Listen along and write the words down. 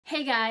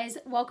Hey guys,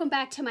 welcome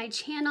back to my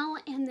channel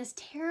and this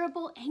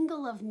terrible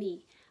angle of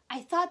me.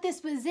 I thought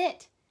this was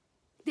it.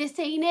 This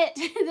ain't it.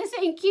 This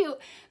ain't cute.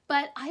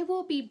 But I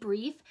will be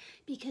brief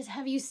because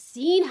have you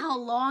seen how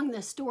long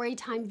the story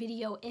time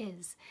video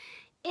is?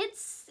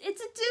 It's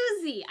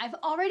a doozy. I've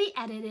already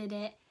edited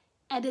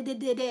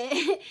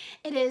it.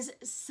 It is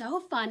so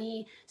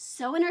funny,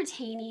 so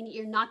entertaining.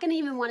 You're not gonna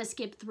even want to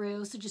skip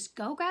through, so just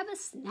go grab a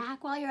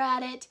snack while you're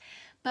at it.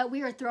 But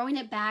we are throwing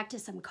it back to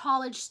some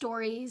college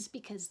stories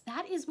because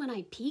that is when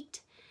I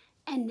peaked.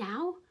 And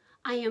now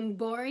I am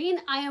boring.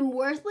 I am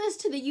worthless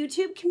to the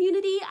YouTube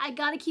community. I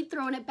gotta keep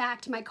throwing it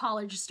back to my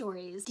college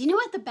stories. Do you know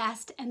what the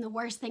best and the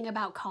worst thing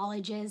about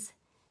college is?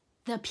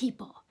 The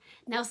people.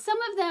 Now, some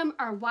of them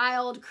are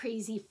wild,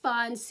 crazy,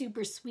 fun,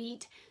 super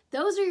sweet.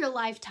 Those are your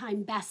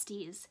lifetime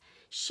besties.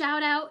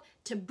 Shout out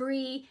to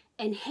Bree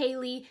and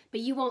Haley,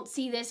 but you won't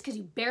see this because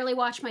you barely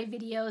watch my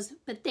videos,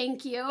 but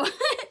thank you.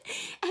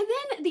 And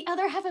then the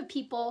other half of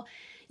people,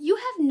 you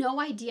have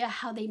no idea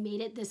how they made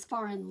it this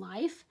far in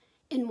life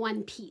in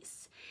one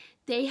piece.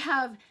 They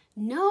have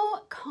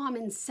no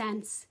common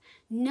sense,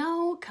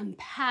 no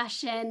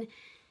compassion,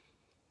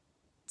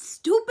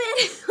 stupid.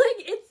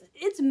 Like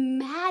it's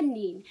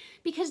maddening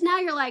because now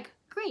you're like,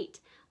 great,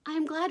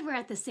 I'm glad we're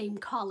at the same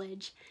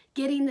college,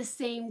 getting the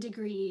same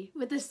degree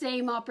with the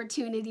same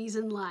opportunities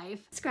in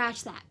life.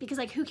 Scratch that, because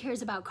like who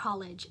cares about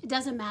college? It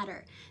doesn't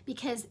matter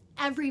because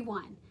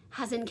everyone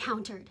has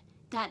encountered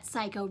that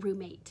psycho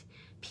roommate.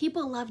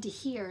 People love to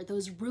hear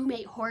those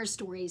roommate horror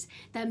stories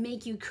that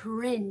make you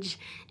cringe,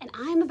 and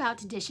I'm about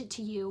to dish it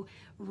to you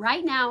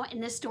right now in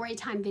this story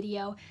time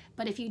video.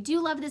 But if you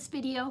do love this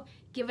video,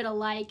 give it a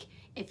like.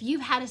 If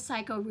you've had a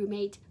psycho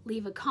roommate,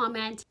 leave a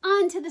comment.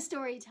 On to the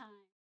story time.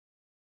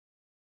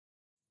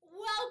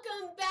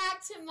 Welcome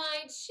back to my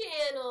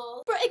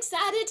channel. We're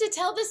excited to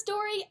tell the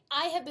story.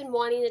 I have been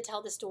wanting to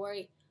tell the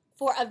story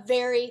for a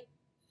very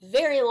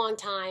long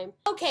time.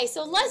 Okay,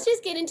 so let's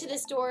just get into the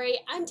story.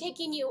 I'm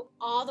taking you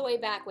all the way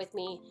back with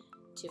me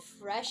to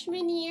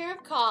freshman year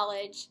of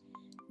college,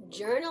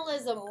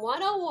 Journalism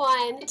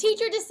 101. The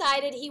teacher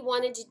decided he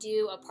wanted to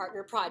do a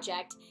partner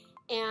project,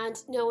 and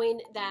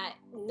knowing that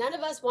none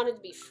of us wanted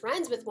to be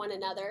friends with one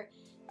another,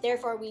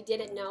 therefore we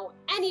didn't know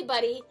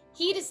anybody,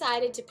 he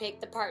decided to pick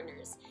the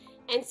partners.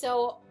 And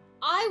so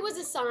I was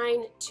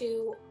assigned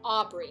to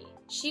Aubrey.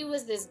 She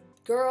was this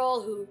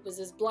girl who was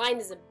as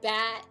blind as a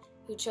bat,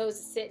 who chose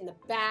to sit in the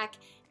back,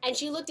 and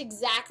she looked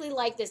exactly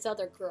like this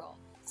other girl.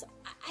 So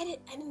I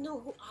didn't know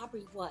who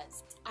Aubrey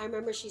was. I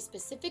remember she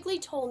specifically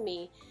told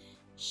me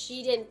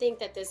she didn't think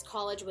that this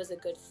college was a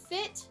good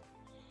fit,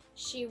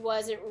 she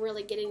wasn't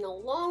really getting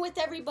along with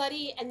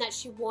everybody, and that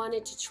she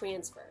wanted to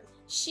transfer.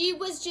 She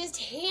was just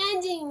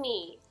handing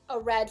me a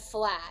red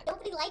flag.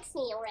 Nobody likes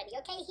me already,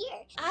 okay, here.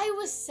 I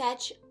was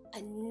such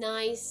a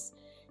nice,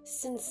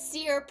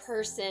 sincere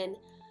person.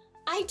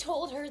 I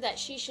told her that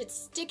she should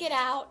stick it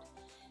out,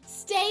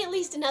 stay at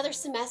least another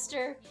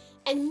semester,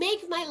 and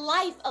make my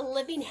life a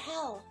living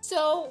hell.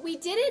 So we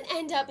didn't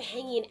end up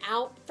hanging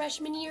out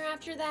freshman year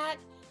after that,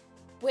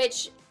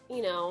 which,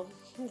 you know,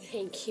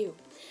 thank you.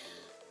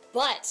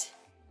 But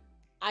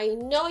I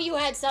know you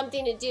had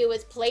something to do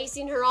with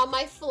placing her on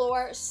my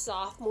floor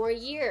sophomore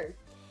year.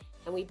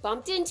 And we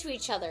bumped into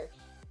each other,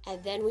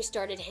 and then we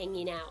started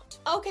hanging out.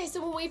 Okay,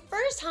 so when we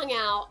first hung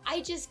out,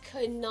 I just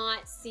could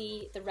not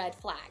see the red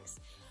flags.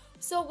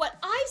 So what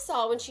I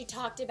saw when she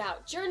talked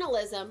about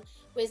journalism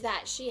was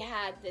that she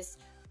had this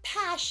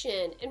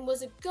passion and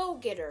was a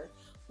go-getter.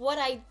 What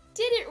I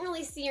didn't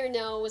really see or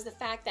know was the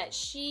fact that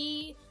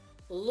she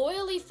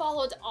loyally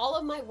followed all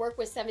of my work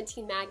with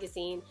 17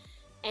 magazine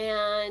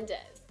and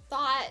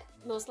thought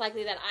most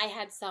likely that I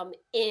had some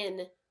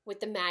in with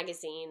the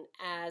magazine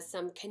as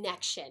some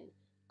connection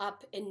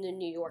up in the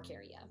New York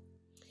area.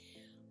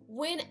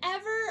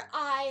 Whenever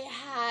I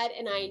had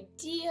an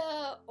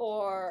idea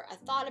or a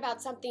thought about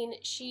something,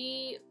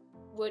 she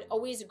would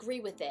always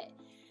agree with it.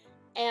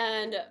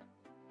 And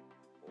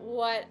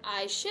what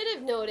I should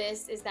have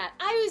noticed is that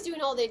I was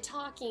doing all the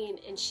talking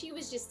and she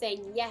was just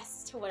saying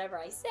yes to whatever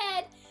I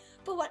said.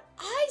 But what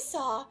I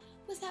saw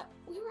was that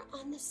we were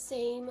on the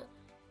same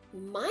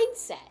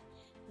mindset.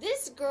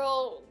 This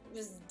girl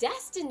was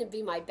destined to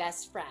be my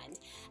best friend,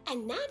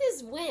 and that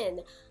is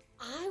when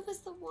I was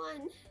the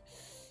one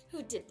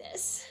who did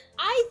this.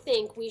 I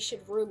think we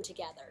should room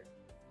together.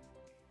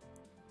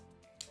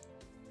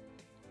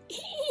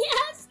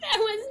 Yes, that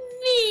was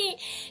me.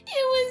 It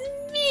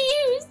was me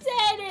who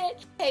said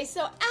it. Okay,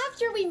 so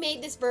after we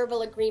made this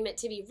verbal agreement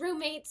to be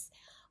roommates,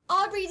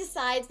 Aubrey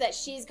decides that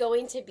she's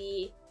going to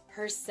be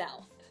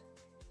herself.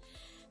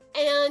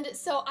 And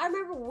so I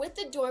remember with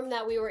the dorm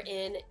that we were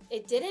in,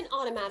 it didn't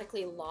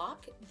automatically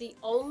lock. The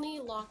only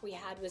lock we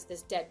had was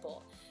this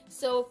deadbolt.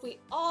 So if we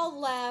all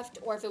left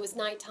or if it was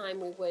nighttime,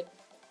 we would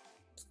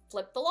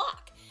flip the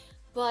lock.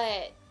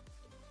 But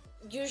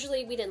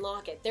usually we didn't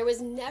lock it. There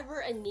was never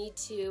a need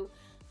to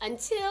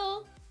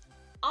until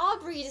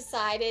Aubrey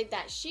decided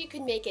that she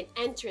could make an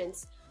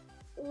entrance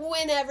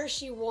whenever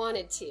she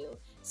wanted to.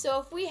 So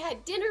if we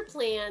had dinner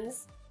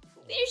plans,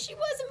 there she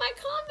was in my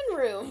common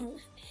room.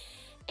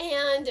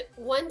 And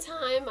one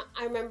time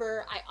I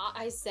remember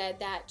I said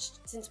that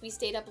since we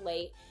stayed up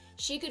late,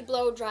 she could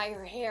blow dry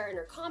her hair in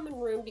her common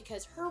room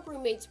because her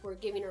roommates were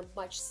giving her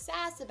much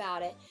sass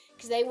about it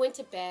because they went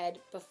to bed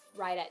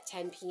right at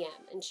 10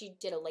 p.m. and she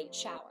did a late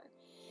shower.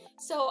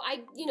 So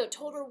I,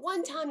 told her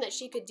one time that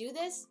she could do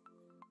this.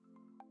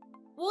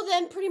 Well,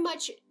 then pretty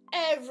much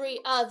every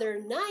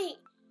other night,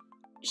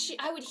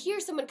 I would hear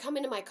someone come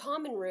into my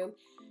common room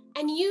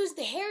and use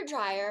the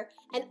hairdryer,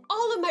 and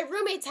all of my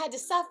roommates had to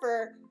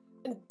suffer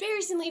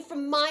embarrassingly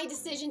from my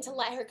decision to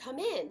let her come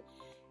in.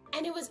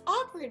 And it was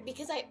awkward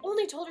because I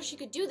only told her she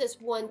could do this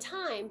one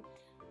time,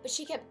 but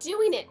she kept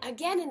doing it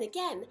again and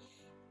again.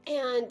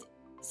 And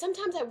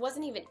sometimes I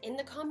wasn't even in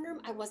the common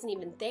room. I wasn't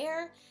even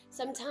there.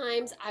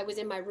 Sometimes I was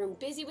in my room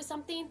busy with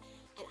something,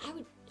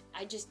 and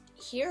I'd just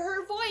hear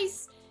her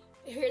voice.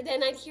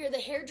 Then I'd hear the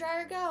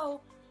hairdryer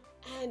go,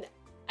 and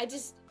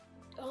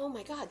oh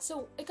my God.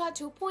 So it got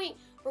to a point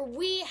where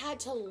we had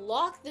to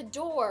lock the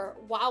door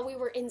while we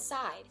were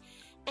inside.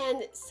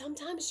 And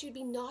sometimes she would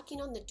be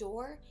knocking on the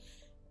door,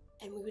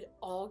 and we would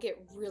all get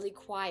really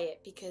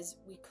quiet because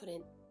we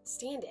couldn't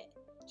stand it.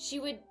 She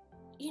would,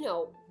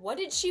 what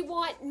did she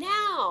want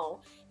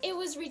now? It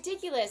was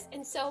ridiculous.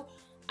 And so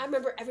I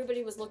remember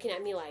everybody was looking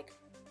at me like,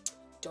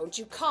 don't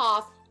you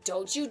cough.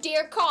 Don't you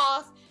dare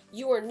cough.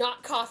 You are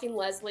not coughing,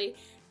 Lesley.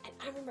 And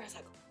I remember I was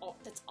like, oh,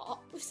 that's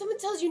all. If someone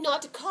tells you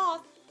not to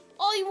cough,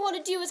 all you want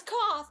to do is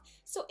cough.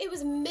 So it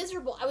was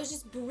miserable. I was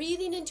just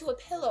breathing into a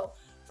pillow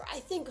for, I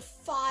think,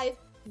 5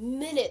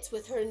 minutes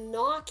with her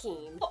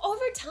knocking.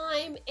 Over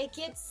time, it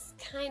gets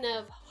kind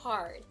of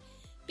hard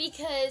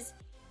because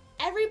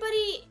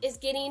everybody is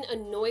getting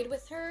annoyed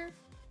with her,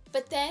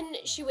 but then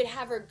she would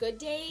have her good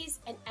days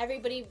and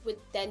everybody would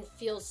then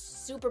feel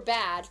super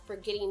bad for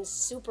getting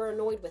super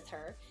annoyed with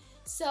her.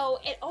 So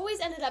it always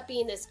ended up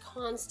being this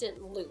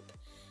constant loop.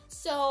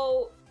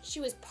 So she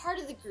was part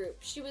of the group.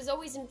 She was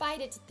always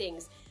invited to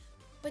things,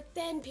 but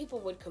then people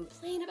would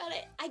complain about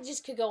it. I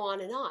just could go on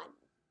and on.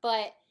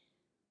 But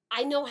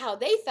I know how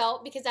they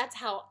felt because that's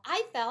how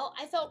I felt.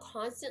 I felt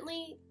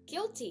constantly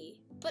guilty,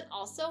 but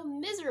also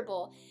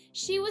miserable.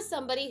 She was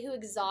somebody who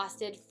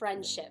exhausted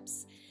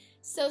friendships.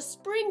 So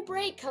spring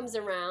break comes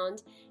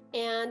around,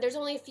 and there's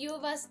only a few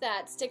of us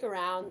that stick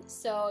around.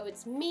 So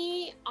it's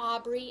me,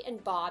 Aubrey,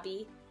 and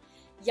Bobby.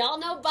 Y'all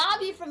know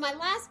Bobby from my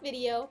last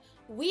video.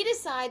 We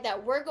decide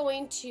that we're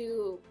going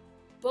to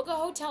book a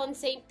hotel in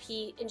St.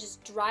 Pete and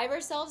just drive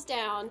ourselves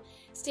down,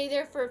 stay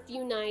there for a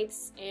few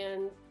nights,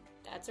 and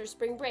that's our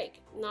spring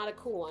break. Not a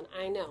cool one,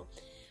 I know.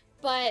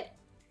 But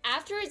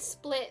after it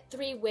split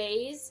 3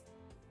 ways,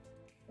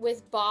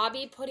 with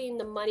Bobby putting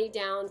the money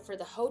down for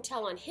the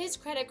hotel on his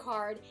credit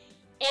card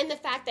and the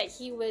fact that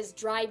he was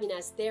driving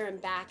us there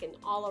and back and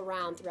all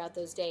around throughout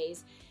those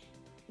days,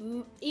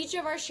 each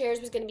of our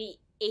shares was going to be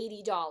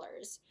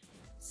 $80.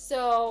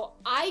 So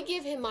I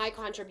give him my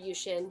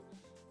contribution,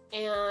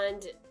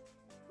 and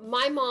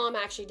my mom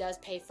actually does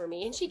pay for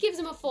me, and she gives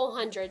him a full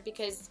 100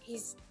 because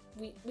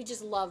we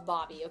just love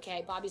Bobby,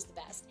 okay? Bobby's the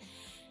best.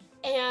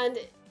 And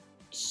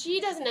she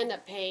doesn't end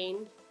up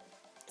paying,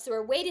 so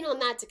we're waiting on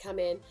that to come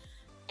in.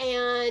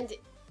 And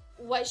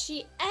what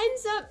she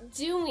ends up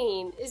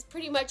doing is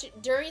pretty much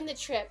during the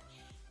trip,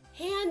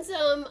 hands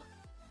him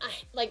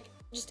like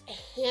just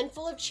a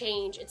handful of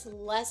change. It's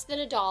less than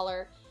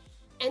 $1,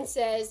 and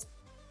says,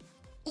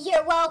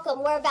 "You're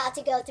welcome, we're about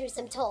to go through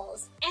some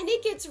tolls." And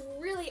it gets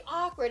really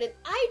awkward, and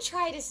I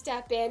try to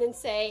step in and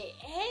say,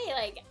 hey,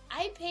 like,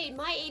 I paid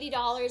my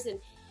 $80, and,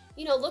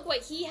 look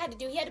what he had to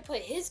do. He had to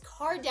put his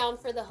card down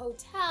for the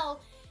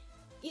hotel.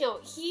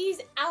 He's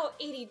out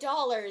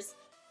 $80.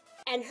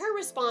 And her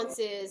response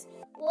is,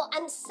 "Well,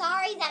 I'm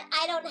sorry that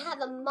I don't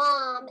have a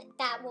mom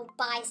that will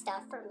buy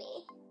stuff for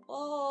me."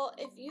 well,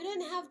 if you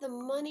didn't have the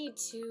money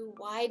to,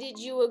 why did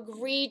you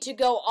agree to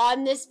go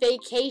on this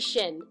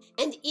vacation?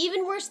 And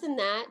even worse than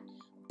that,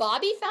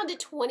 Bobby found a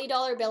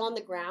 $20 bill on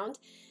the ground,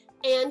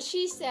 and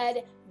she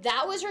said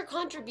that was her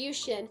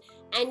contribution,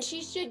 and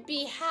she should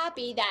be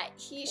happy that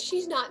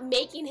she's not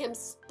making him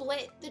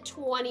split the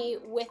 20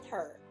 with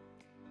her.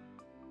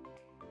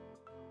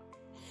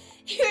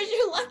 Here's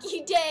your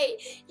lucky day.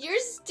 You're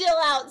still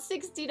out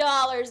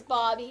 $60,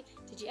 Bobby.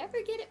 Did you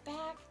ever get it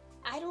back?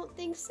 I don't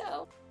think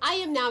so. I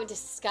am now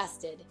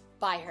disgusted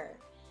by her.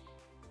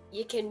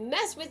 You can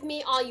mess with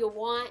me all you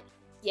want.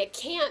 You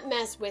can't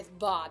mess with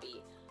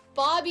Bobby.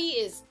 Bobby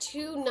is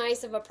too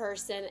nice of a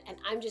person, and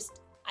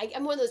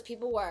I'm one of those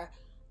people where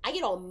I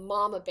get all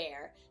mama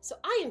bear. So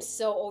I am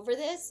so over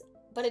this,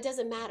 but it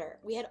doesn't matter.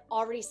 We had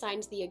already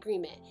signed the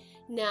agreement.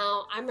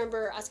 Now, I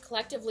remember us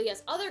collectively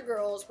as other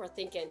girls were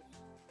thinking,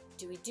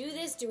 do we do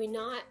this? Do we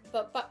not?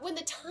 But when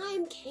the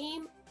time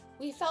came,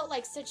 we felt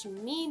like such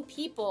mean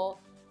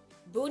people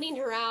booting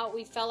her out.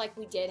 We felt like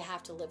we did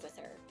have to live with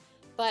her.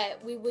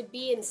 But we would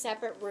be in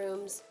separate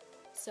rooms,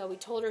 so we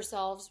told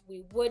ourselves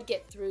we would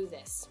get through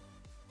this.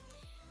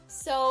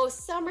 So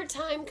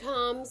summertime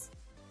comes,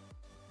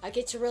 I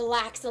get to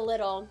relax a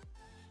little,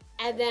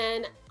 and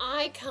then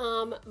I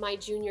come my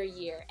junior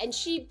year, and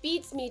she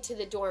beats me to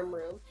the dorm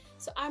room.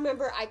 So I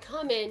remember I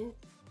come in,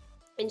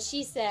 And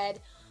she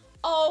said,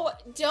 oh,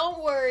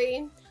 don't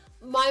worry.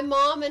 My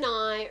mom and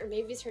I, or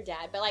maybe it's her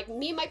dad, but like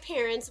me and my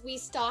parents, we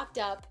stocked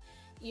up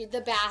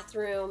the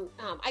bathroom.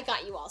 I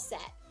got you all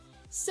set.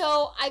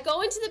 So I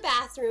go into the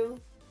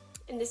bathroom,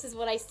 and this is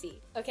what I see.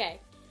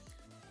 Okay.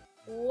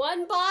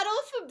 One bottle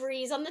of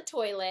Febreze on the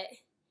toilet,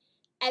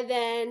 and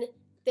then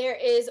there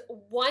is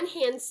one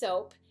hand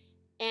soap,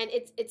 and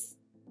it's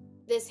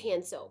this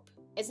hand soap.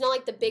 It's not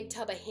like the big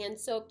tub of hand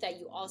soap that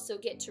you also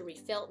get to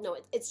refill. No,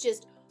 it's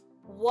just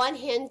one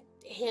hand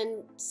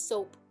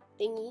soap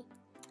thingy.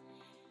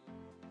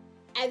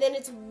 And then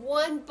it's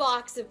one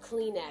box of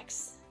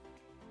Kleenex.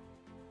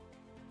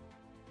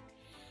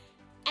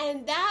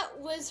 And that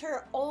was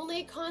her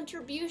only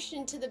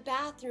contribution to the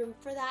bathroom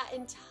for that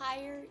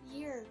entire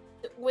year.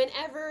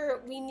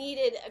 Whenever we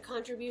needed a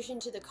contribution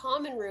to the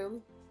common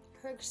room,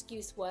 her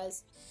excuse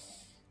was,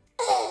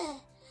 I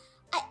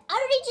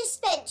already just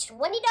spent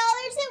 $20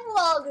 at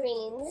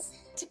Walgreens.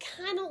 To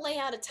kind of lay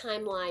out a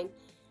timeline,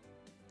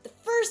 the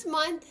first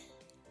month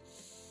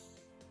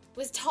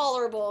was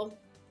tolerable.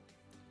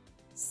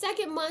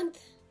 Second month,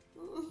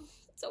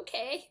 it's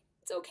okay.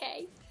 It's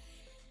okay.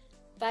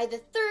 By the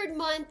third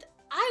month,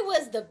 I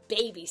was the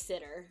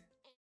babysitter.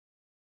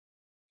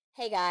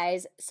 Hey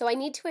guys, so I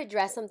need to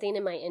address something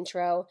in my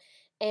intro,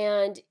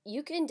 and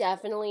you can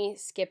definitely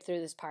skip through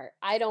this part.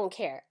 I don't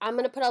care. I'm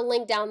going to put a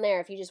link down there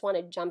if you just want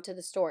to jump to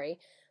the story.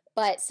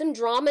 But some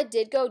drama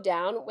did go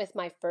down with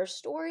my first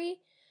story,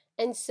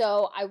 and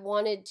so I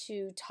wanted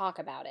to talk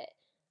about it.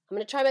 I'm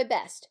going to try my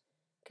best,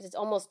 because it's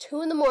almost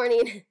 2 in the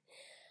morning.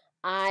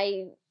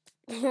 I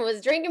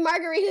was drinking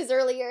margaritas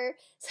earlier,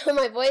 so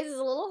my voice is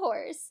a little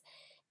hoarse.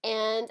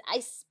 And I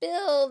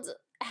spilled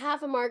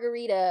half a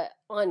margarita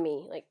on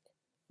me, like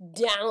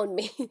down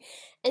me.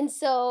 And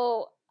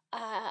so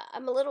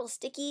I'm a little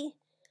sticky.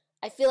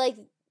 I feel like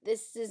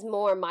this is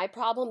more my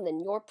problem than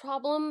your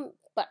problem,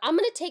 but I'm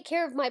going to take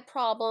care of my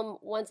problem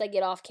once I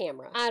get off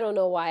camera. I don't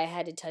know why I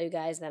had to tell you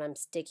guys that I'm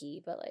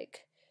sticky, but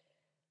like,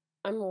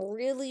 I'm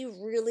really,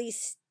 really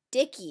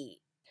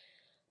sticky.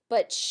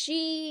 But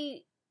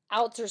she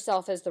outs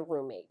herself as the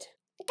roommate.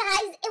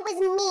 Guys, it was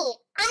me.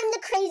 I'm the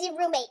crazy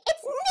roommate.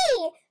 It's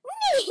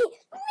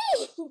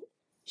me.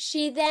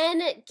 She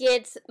then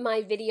gets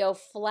my video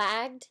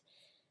flagged.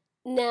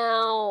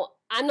 Now,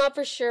 I'm not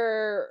for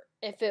sure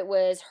if it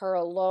was her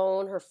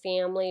alone, her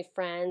family,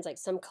 friends, like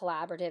some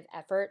collaborative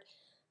effort.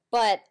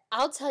 But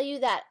I'll tell you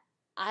that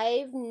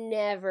I've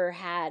never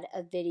had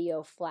a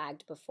video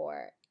flagged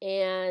before.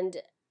 And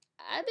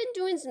I've been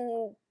doing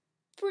some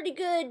pretty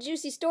good,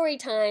 juicy story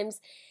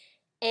times.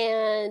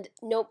 And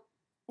nope,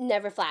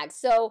 never flagged.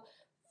 So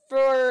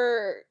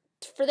for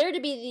there to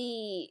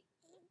be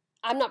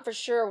I'm not for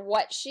sure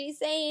what she's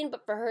saying,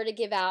 but for her to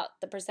give out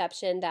the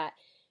perception that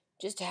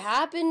just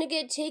happened to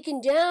get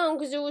taken down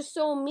because it was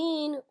so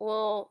mean,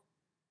 well,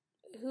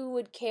 who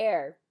would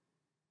care?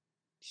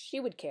 She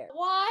would care.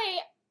 Why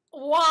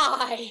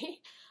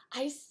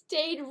I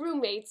stayed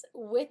roommates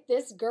with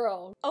this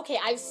girl. Okay,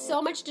 I have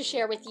so much to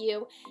share with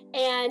you,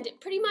 and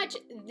pretty much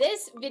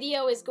this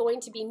video is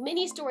going to be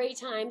mini story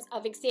times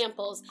of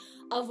examples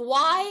of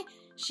why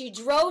she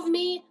drove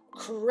me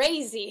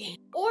crazy.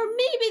 Or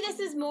maybe this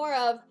is more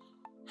of,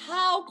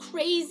 how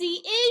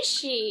crazy is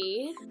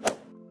she?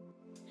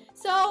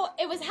 So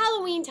it was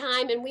Halloween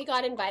time, and we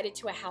got invited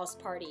to a house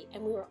party,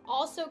 and we were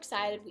all so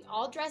excited. We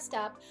all dressed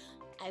up.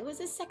 I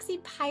was a sexy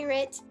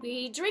pirate.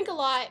 We drink a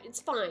lot.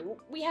 It's fine.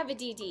 We have a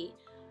DD.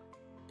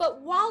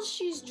 But while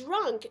she's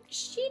drunk,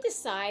 she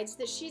decides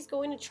that she's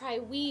going to try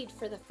weed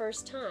for the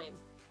first time.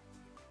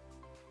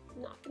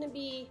 Not going to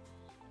be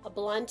a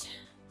blunt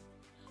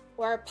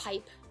or a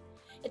pipe.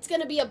 It's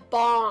going to be a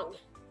bong.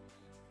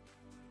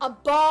 A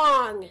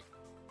bong.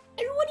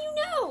 And what do you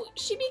know?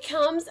 She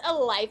becomes a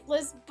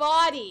lifeless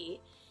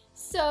body.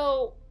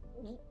 So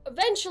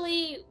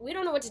eventually, we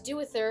don't know what to do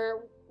with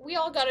her. We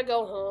all gotta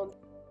go home.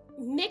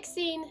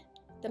 Mixing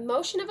the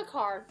motion of a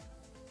car,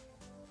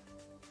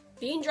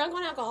 being drunk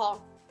on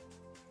alcohol,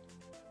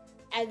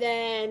 and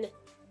then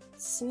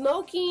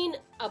smoking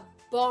a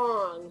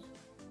bong.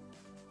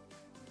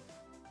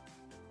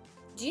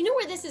 Do you know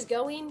where this is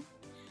going?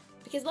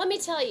 Because let me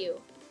tell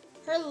you,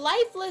 her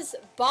lifeless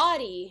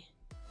body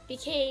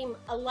became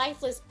a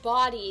lifeless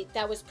body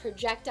that was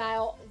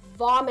projectile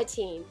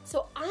vomiting.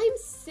 So I'm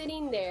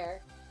sitting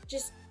there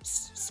just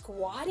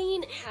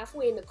squatting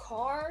halfway in the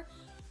car,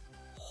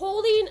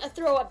 holding a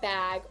throw-up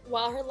bag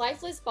while her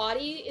lifeless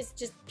body is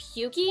just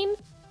puking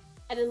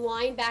and then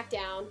lying back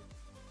down,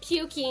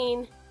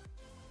 puking.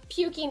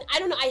 I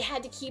don't know, I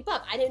had to keep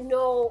up. I didn't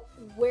know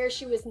where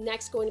she was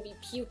next going to be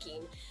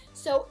puking.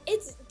 So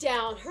it's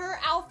down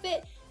her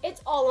outfit,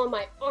 it's all on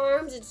my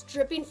arms, it's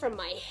dripping from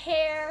my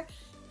hair,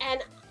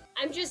 and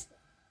I'm just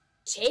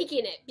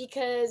taking it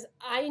because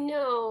I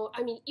know,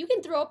 I mean, you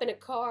can throw up in a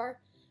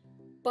car,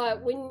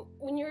 but when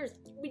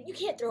you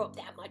can't throw up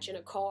that much in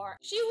a car.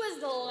 She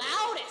was the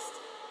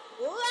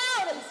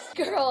loudest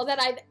girl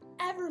that I've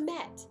ever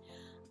met.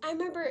 I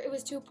remember it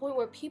was to a point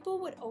where people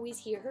would always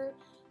hear her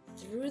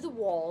through the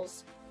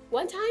walls.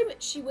 One time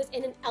she was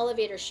in an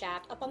elevator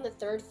shaft up on the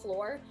 3rd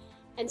floor,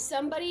 and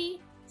somebody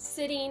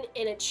sitting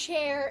in a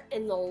chair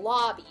in the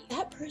lobby.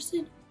 That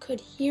person could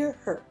hear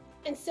her.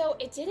 And so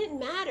it didn't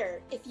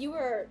matter if you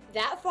were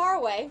that far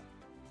away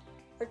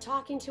or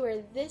talking to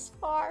her this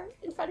far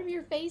in front of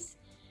your face,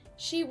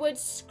 she would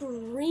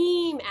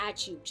scream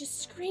at you,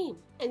 just scream,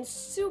 and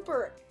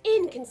super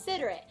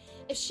inconsiderate.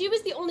 If she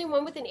was the only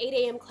one with an 8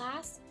 a.m.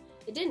 class,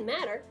 it didn't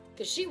matter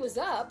because she was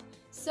up.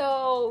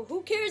 So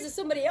who cares if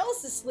somebody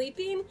else is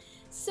sleeping?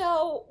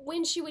 So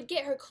when she would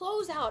get her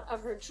clothes out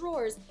of her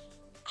drawers,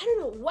 I don't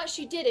know what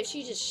she did, if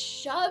she just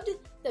shoved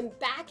them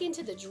back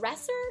into the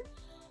dresser,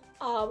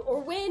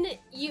 or when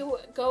you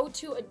go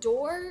to a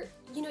door,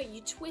 you know,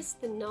 you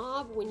twist the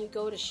knob when you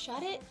go to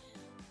shut it.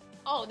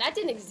 Oh, that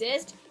didn't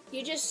exist.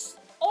 You just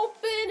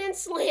open and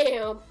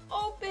slam,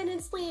 open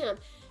and slam.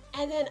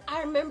 And then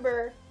I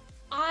remember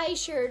I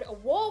shared a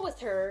wall with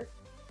her,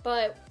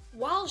 but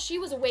while she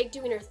was awake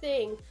doing her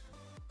thing,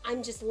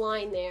 I'm just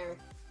lying there.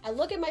 I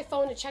look at my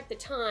phone to check the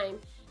time,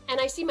 and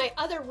I see my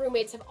other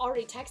roommates have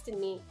already texted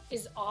me,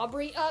 is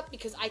Aubrey up?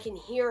 Because I can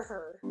hear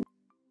her.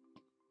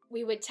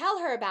 We would tell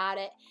her about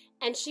it,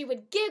 and she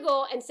would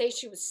giggle and say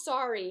she was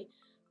sorry,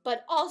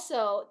 but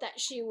also that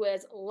she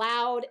was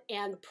loud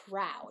and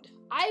proud.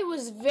 I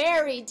was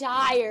very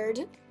tired.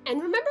 And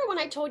remember when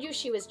I told you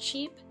she was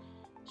cheap?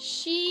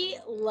 She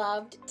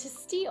loved to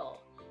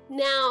steal.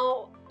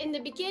 Now, in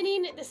the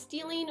beginning, the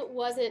stealing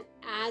wasn't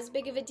as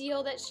big of a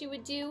deal that she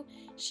would do.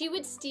 She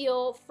would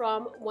steal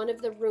from one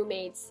of the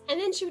roommates, and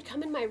then she would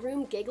come in my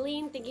room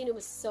giggling, thinking it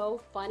was so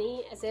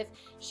funny, as if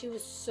she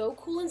was so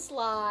cool and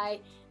sly,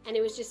 and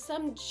it was just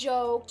some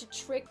joke to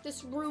trick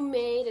this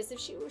roommate as if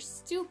she were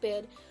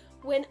stupid,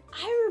 when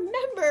I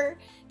remember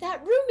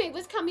that roommate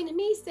was coming to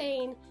me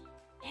saying,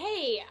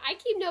 hey, I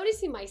keep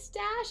noticing my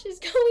stash is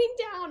going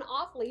down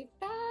awfully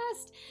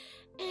fast.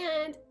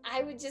 And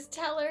I would just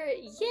tell her,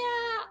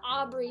 yeah,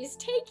 Aubrey's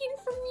taking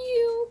from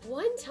you.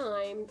 One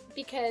time,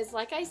 because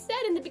like I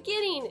said in the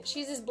beginning,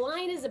 she's as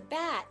blind as a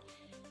bat,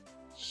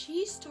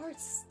 she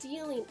starts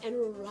stealing and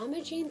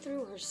rummaging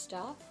through her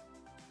stuff,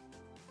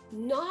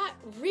 not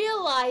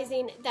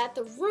realizing that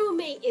the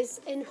roommate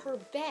is in her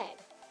bed.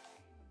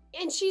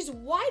 And she's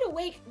wide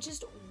awake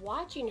just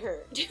watching her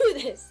do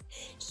this.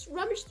 Just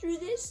rummage through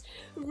this,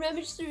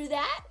 rummage through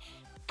that.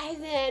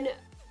 And then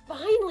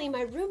finally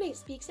my roommate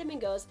speaks up and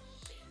goes,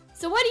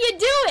 so what are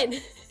you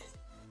doing?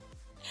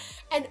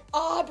 And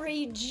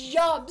Aubrey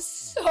jumps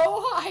so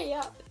high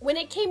up. When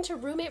it came to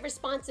roommate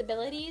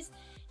responsibilities,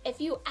 if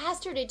you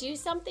asked her to do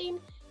something,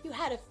 you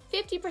had a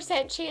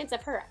 50% chance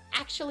of her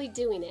actually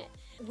doing it.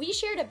 We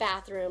shared a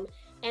bathroom,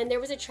 and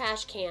there was a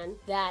trash can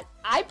that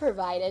I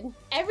provided.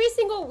 Every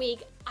single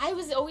week, I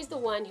was always the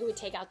one who would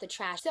take out the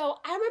trash. So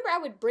I remember I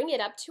would bring it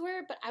up to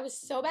her, but I was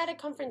so bad at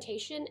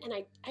confrontation, and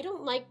I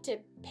don't like to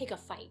pick a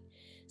fight.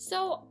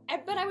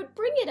 But I would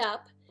bring it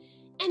up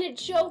in a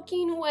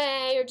joking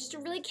way or just a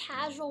really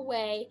casual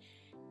way,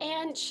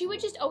 and she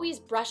would just always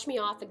brush me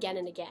off again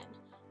and again.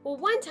 Well,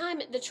 one time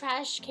the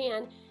trash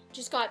can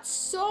just got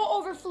so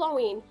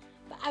overflowing,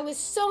 but I was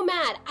so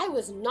mad I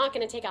was not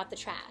gonna take out the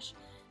trash.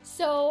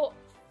 So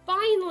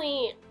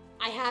finally,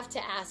 I have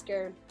to ask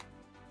her,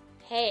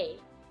 hey,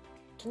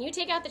 can you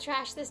take out the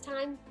trash this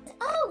time?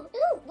 Oh,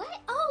 ooh,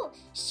 what? Oh,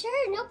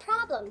 sure, no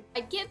problem.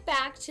 I get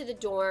back to the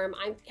dorm.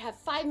 I have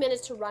 5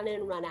 minutes to run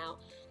in and run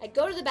out. I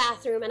go to the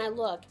bathroom and I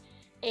look,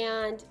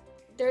 and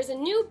there's a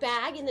new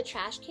bag in the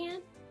trash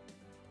can,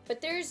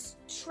 but there's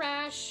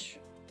trash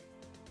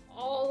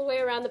all the way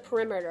around the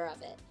perimeter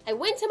of it. I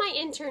went to my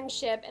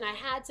internship and I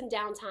had some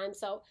downtime,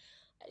 so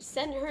I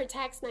sent her a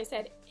text and I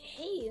said,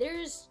 hey,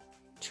 there's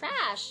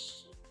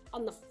trash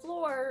on the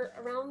floor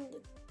around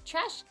the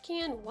trash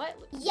can. What?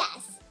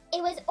 Yes,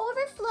 it was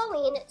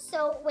overflowing,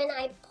 so when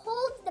I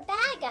pulled the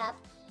bag up,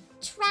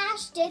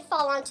 trash did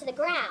fall onto the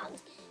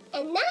ground.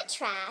 And that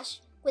trash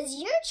was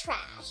your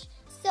trash.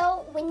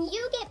 So when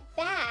you get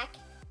back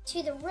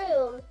to the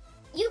room,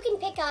 you can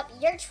pick up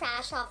your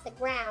trash off the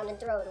ground and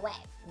throw it away.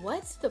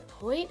 What's the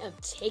point of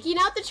taking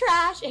out the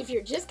trash if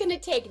you're just gonna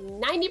take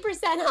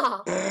 90%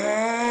 off?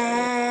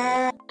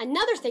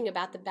 Another thing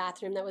about the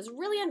bathroom that was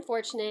really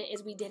unfortunate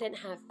is we didn't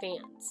have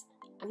fans.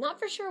 I'm not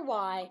for sure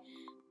why,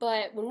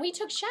 but when we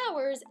took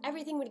showers,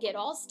 everything would get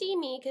all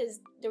steamy because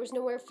there was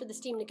nowhere for the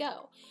steam to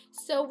go.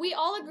 So we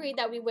all agreed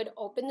that we would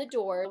open the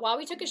door while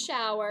we took a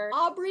shower.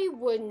 Aubrey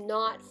would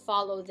not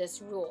follow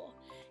this rule,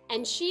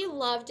 and she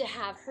loved to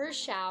have her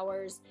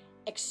showers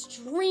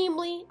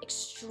extremely,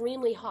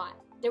 extremely hot.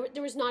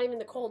 There was not even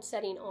the cold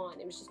setting on.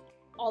 It was just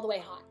all the way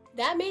hot.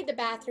 That made the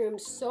bathroom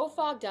so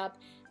fogged up,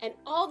 and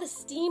all the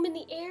steam in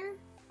the air,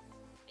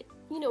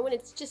 when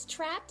it's just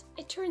trapped,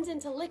 it turns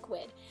into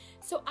liquid.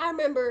 So I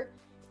remember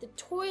the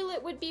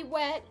toilet would be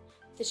wet,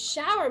 the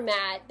shower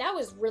mat, that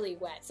was really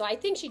wet. So I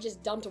think she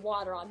just dumped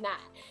water on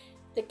that.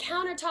 The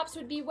countertops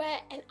would be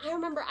wet, and I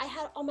remember I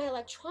had all my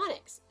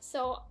electronics.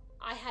 So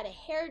I had a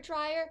hair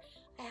dryer,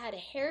 I had a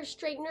hair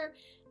straightener,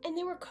 and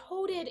they were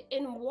coated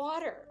in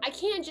water. I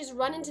can't just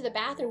run into the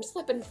bathroom,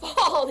 slip and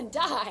fall and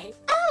die.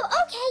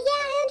 Oh, okay,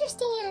 yeah, I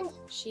understand.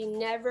 She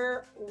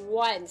never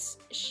once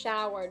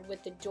showered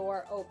with the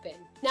door open.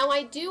 Now,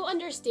 I do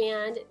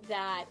understand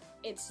that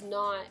it's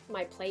not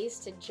my place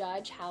to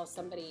judge how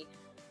somebody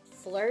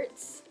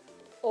flirts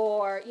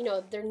or, you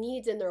know, their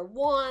needs and their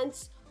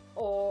wants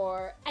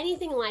or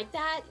anything like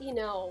that. You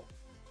know,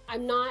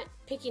 I'm not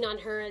picking on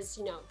her as,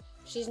 you know,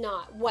 she's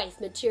not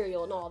wife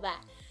material and all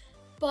that.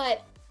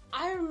 But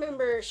I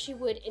remember she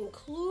would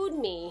include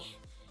me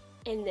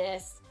in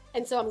this,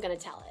 and so I'm gonna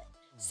tell it.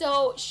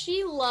 So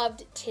she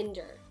loved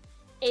Tinder,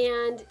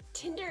 and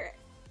Tinder,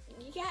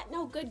 you got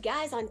no good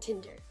guys on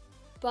Tinder.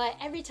 But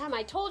every time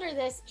I told her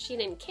this, she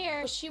didn't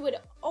care. She would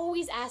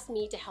always ask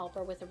me to help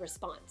her with a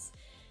response.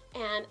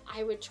 And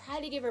I would try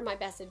to give her my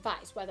best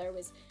advice, whether it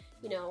was,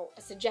 you know,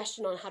 a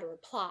suggestion on how to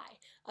reply,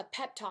 a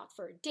pep talk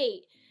for a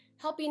date,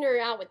 helping her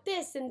out with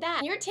this and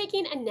that. You're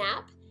taking a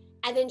nap,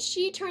 and then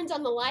she turns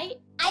on the light.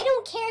 I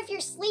don't care if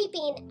you're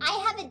sleeping. I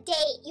have a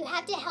date. You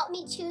have to help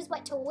me choose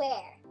what to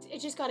wear. It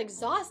just got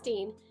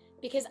exhausting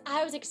because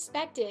I was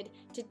expected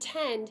to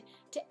tend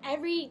to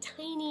every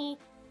tiny,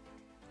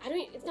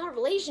 it's not a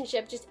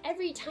relationship, just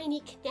every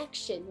tiny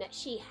connection that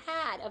she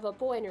had of a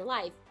boy in her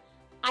life.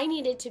 I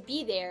needed to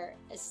be there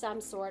as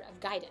some sort of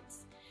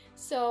guidance.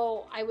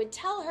 So I would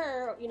tell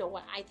her, you know,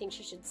 what I think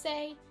she should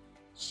say.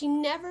 She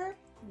never,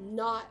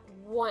 not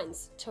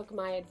once, took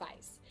my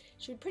advice.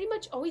 She would pretty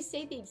much always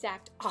say the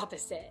exact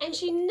opposite. And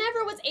she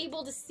never was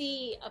able to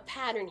see a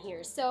pattern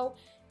here. So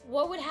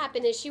what would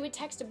happen is she would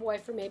text a boy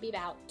for maybe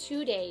about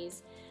 2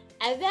 days,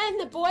 and then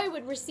the boy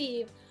would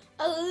receive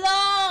a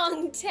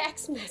long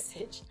text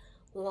message.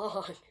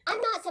 Long. I'm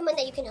not someone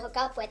that you can hook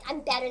up with.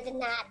 I'm better than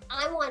that.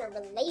 I want a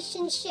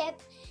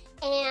relationship,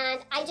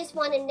 and I just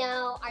want to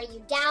know, are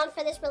you down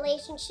for this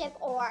relationship,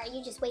 or are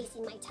you just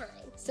wasting my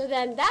time? So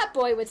then that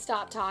boy would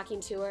stop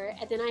talking to her,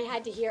 and then I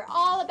had to hear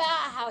all about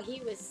how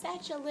he was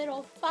such a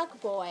little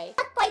fuckboy.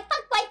 Fuckboy,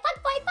 fuckboy,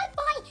 fuckboy,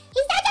 fuckboy!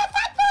 He's such a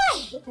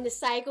fuckboy! And the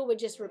cycle would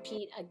just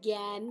repeat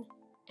again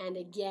and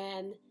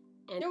again,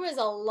 and there was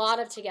a lot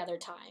of together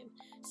time.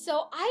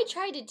 So I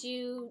tried to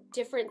do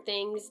different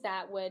things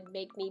that would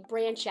make me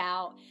branch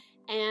out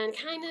and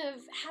kind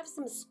of have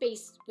some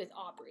space with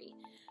Aubrey.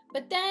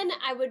 But then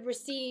I would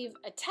receive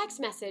a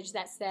text message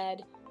that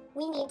said,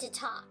 "We need to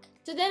talk."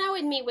 So then I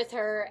would meet with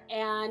her,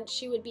 and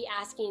she would be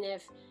asking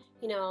if,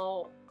 you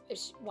know,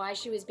 why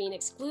she was being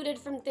excluded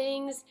from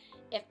things,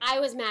 if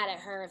I was mad at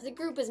her, if the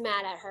group was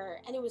mad at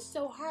her. And it was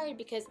so hard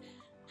because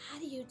how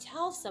do you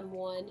tell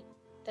someone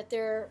that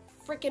they're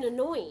freaking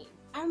annoying?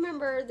 I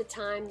remember the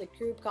time the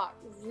group got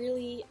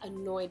really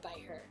annoyed by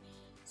her.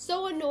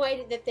 So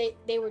annoyed that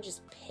they were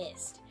just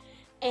pissed.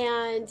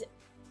 And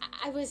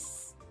I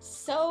was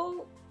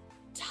so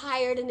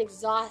tired and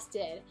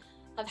exhausted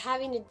of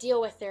having to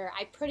deal with her.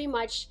 I pretty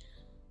much,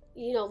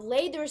 you know,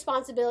 laid the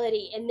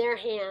responsibility in their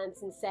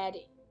hands and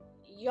said,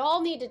 y'all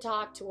need to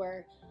talk to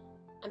her.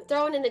 I'm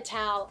throwing in the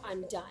towel.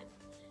 I'm done.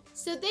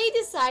 So they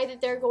decide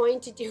that they're going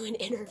to do an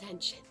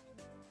intervention.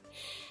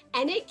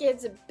 And it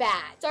gets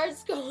bad.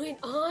 Starts going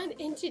on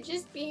into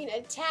just being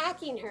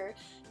attacking her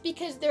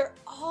because they're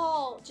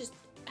all just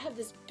have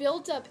this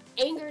built up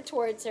anger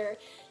towards her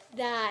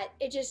that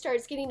it just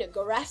starts getting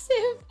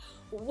aggressive.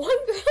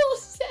 One girl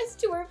says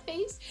to her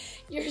face,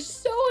 "You're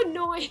so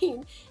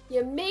annoying.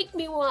 You make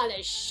me want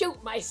to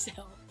shoot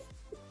myself."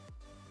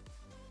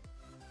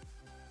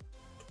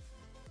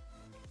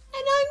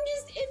 And I'm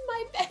just in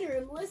my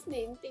bedroom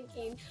listening,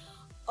 thinking,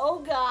 oh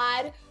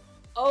God,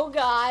 oh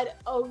God,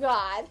 oh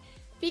God.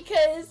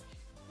 Because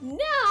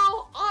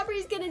now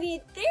Aubrey's gonna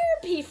need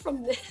therapy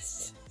from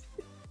this.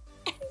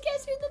 And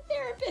guess who the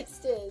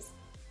therapist is?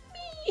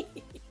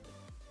 Me.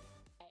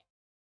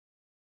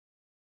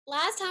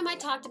 Last time I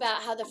talked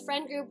about how the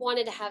friend group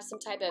wanted to have some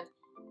type of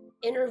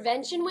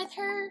intervention with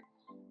her,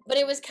 but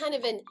it was kind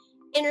of an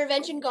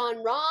intervention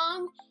gone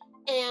wrong.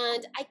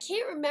 And I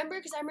can't remember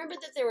because I remember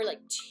that there were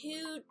like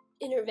 2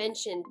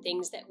 intervention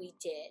things that we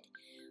did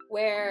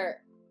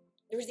where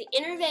there was the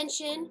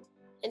intervention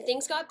and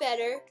things got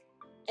better.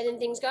 And then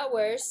things got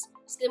worse.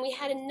 So then we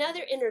had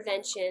another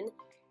intervention,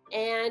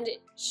 and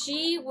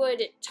she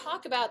would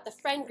talk about the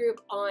friend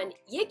group on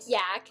Yik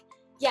Yak.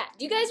 Yeah,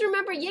 do you guys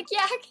remember Yik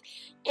Yak?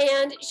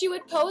 And she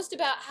would post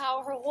about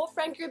how her whole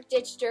friend group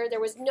ditched her. There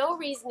was no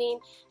reasoning.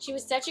 She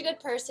was such a good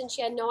person.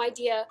 She had no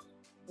idea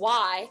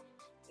why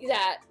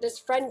that this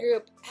friend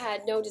group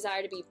had no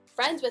desire to be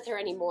friends with her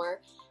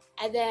anymore.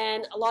 And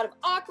then a lot of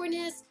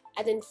awkwardness,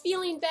 and then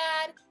feeling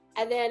bad,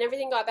 and then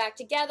everything got back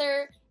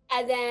together.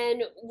 And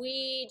then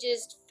we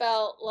just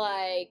felt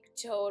like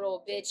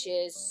total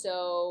bitches,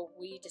 so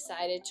we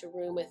decided to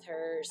room with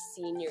her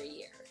senior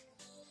year.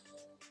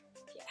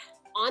 Yeah.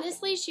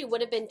 Honestly, she would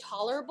have been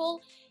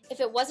tolerable if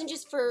it wasn't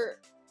just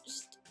for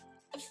just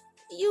a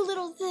few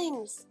little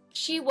things.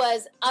 She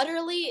was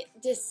utterly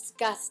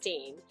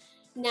disgusting.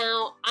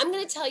 Now, I'm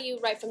going to tell you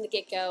right from the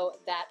get-go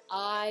that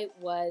I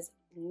was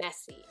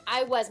messy.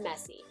 I was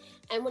messy.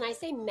 And when I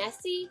say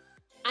messy,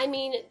 I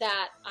mean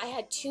that I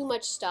had too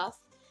much stuff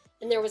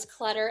and there was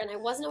clutter and I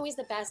wasn't always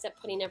the best at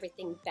putting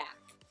everything back.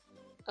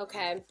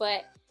 Okay,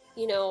 but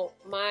you know,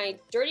 my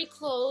dirty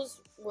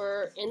clothes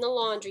were in the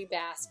laundry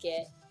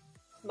basket.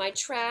 My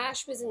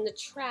trash was in the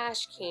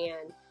trash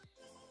can.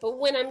 But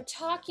when I'm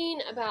talking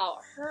about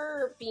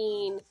her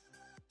being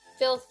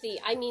filthy,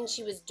 I mean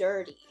she was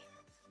dirty.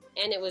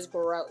 And it was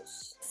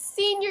gross.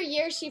 Senior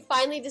year, she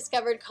finally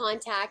discovered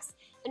contacts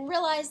and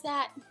realized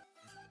that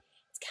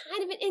it's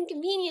kind of an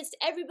inconvenience to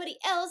everybody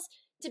else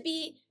to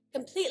be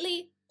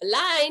completely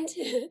blind.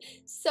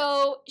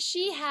 So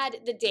she had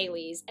the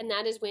dailies, and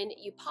that is when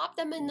you pop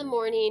them in the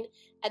morning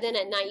and then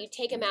at night you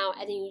take them out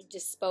and then you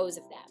dispose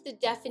of them. The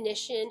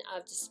definition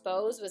of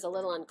dispose was a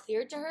little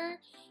unclear to her.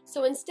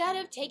 So instead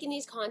of taking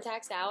these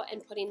contacts out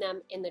and putting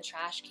them in the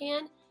trash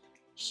can,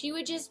 she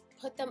would just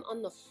put them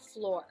on the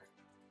floor.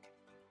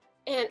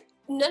 And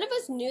none of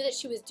us knew that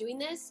she was doing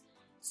this.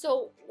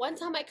 So one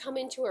time I come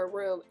into her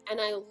room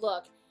and I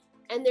look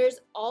and there's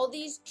all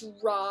these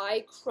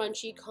dry,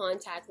 crunchy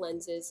contact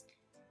lenses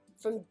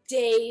from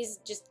days,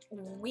 just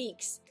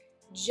weeks,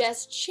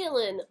 just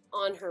chilling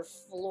on her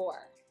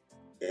floor.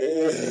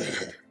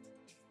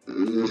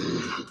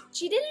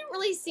 She didn't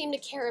really seem to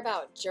care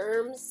about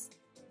germs,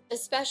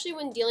 especially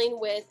when dealing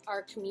with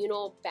our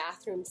communal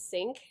bathroom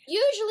sink.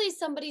 Usually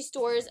somebody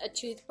stores a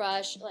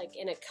toothbrush like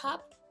in a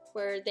cup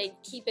where they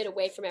keep it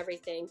away from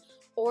everything,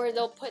 or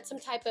they'll put some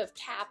type of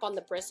cap on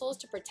the bristles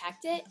to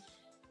protect it.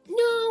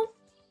 No,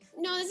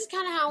 this is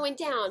kind of how it went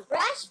down.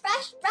 Brush,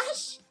 brush,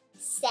 brush.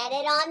 Set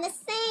it on the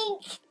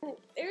sink.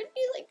 There'd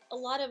be like a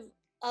lot of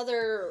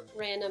other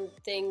random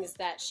things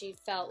that she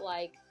felt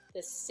like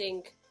the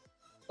sink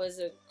was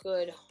a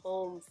good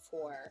home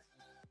for.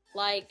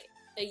 Like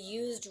a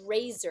used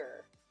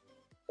razor,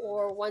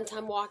 or one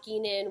time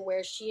walking in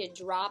where she had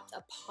dropped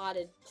a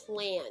potted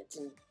plant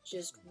and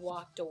just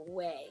walked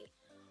away.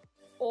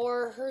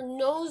 Or her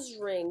nose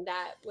ring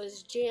that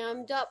was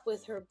jammed up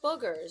with her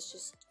boogers,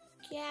 just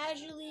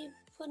casually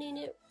putting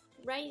it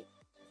right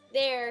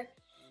there.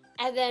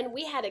 And then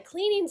we had a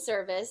cleaning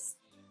service,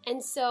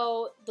 and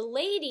so the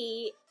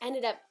lady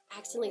ended up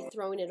accidentally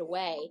throwing it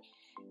away.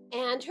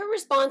 And her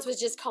response was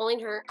just calling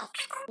her a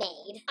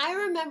maid. I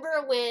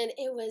remember when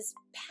it was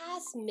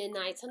past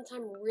midnight,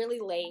 sometime really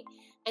late,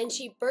 and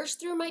she burst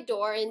through my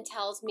door and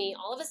tells me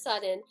all of a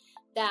sudden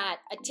that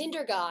a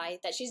Tinder guy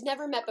that she's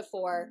never met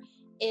before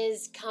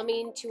is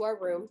coming to our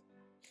room,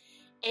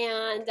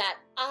 and that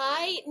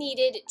I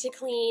needed to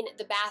clean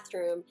the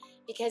bathroom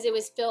because it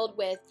was filled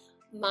with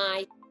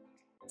my...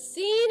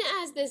 Seeing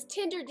as this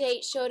Tinder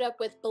date showed up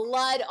with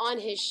blood on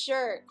his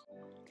shirt,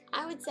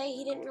 I would say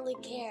he didn't really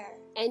care.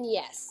 And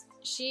yes,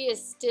 she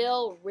is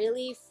still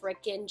really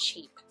frickin'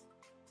 cheap.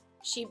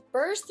 She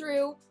burst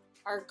through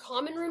our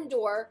common room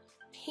door,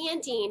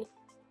 panting,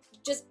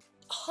 just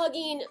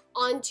hugging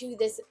onto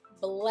this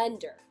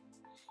blender.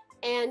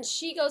 And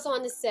she goes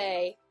on to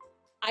say,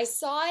 I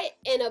saw it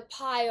in a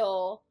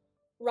pile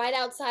right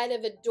outside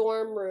of a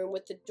dorm room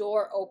with the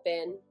door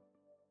open,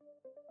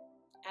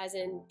 as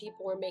in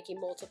people were making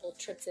multiple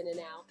trips in and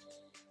out.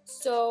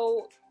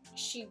 So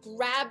she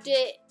grabbed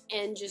it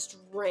and just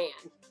ran.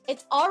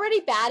 It's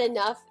already bad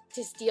enough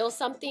to steal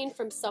something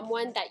from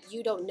someone that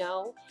you don't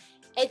know.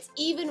 It's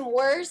even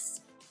worse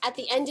at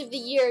the end of the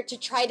year to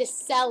try to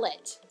sell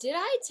it. Did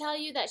I tell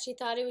you that she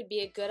thought it would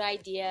be a good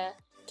idea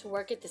to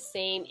work at the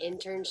same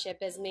internship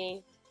as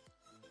me?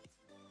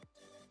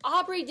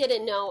 Aubrey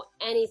didn't know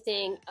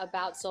anything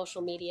about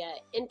social media,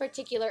 in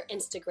particular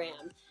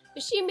Instagram,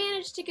 but she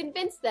managed to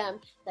convince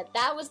them that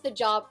that was the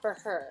job for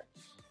her.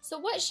 So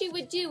what she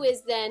would do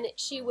is then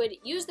she would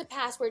use the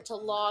password to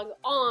log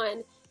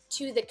on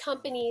to the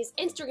company's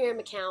Instagram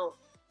account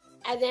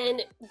and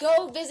then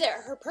go visit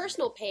her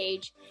personal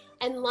page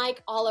and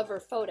like all of her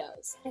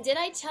photos. Did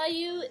I tell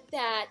you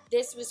that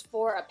this was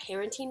for a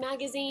parenting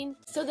magazine?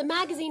 So the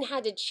magazine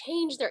had to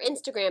change their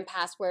Instagram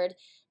password,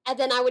 and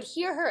then I would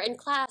hear her in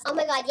class. Oh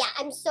my god, yeah,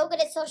 I'm so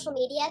good at social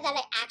media that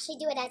I actually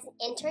do it as an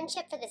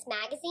internship for this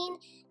magazine,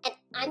 and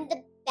I'm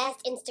the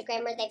best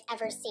Instagrammer they've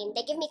ever seen.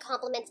 They give me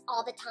compliments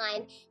all the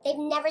time. They've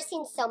never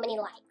seen so many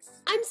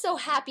likes. I'm so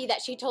happy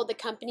that she told the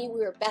company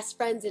we were best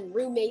friends and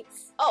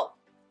roommates. Oh,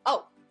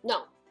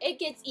 no, it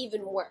gets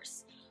even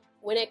worse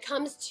when it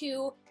comes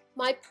to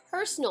my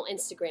personal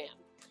Instagram.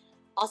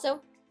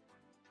 Also,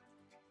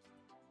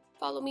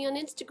 follow me on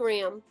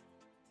Instagram.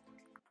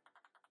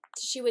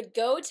 She would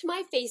go to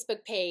my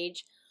Facebook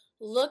page,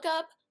 look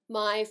up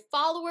my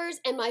followers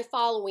and my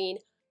following,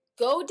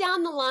 go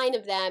down the line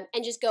of them,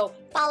 and just go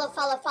follow,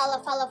 follow,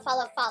 follow, follow,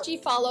 follow, follow. She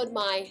followed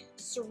my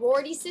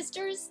sorority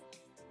sisters,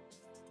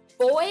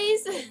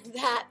 boys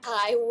that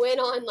I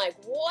went on like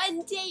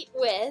one date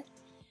with,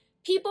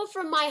 people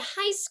from my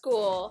high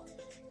school,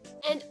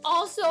 and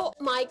also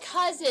my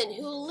cousin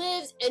who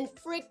lives in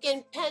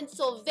frickin'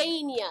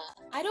 Pennsylvania.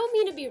 I don't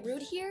mean to be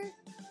rude here,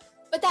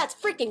 but that's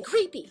freaking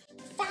creepy.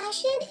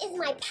 Fashion is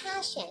my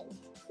passion.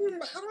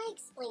 How do I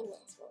explain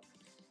this?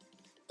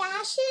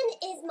 Fashion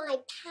is my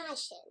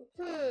passion.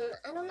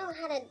 I don't know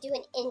how to do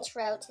an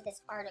intro to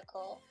this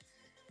article.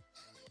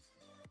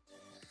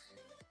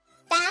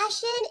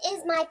 Fashion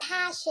is my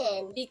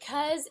passion.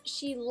 Because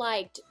she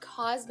liked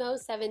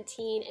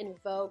Cosmo17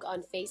 and Vogue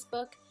on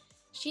Facebook,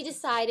 she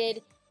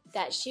decided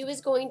that she was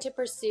going to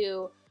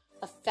pursue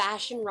a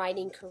fashion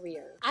writing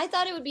career. I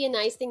thought it would be a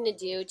nice thing to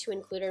do to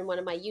include her in one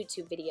of my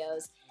YouTube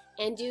videos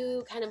and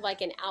do kind of like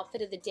an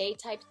outfit of the day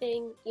type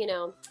thing, you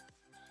know,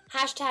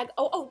 hashtag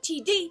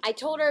OOTD. I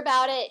told her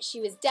about it. She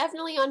was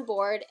definitely on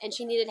board and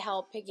she needed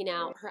help picking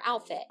out her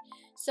outfit.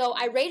 So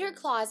I raid her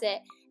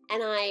closet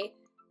and I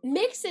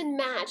mix and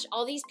match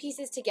all these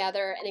pieces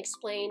together and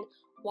explain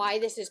why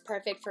this is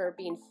perfect for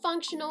being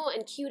functional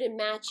and cute and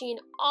matching,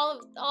 all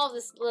of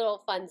this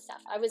little fun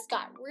stuff.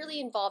 Got really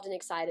involved and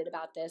excited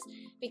about this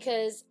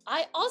because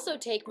I also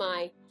take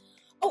my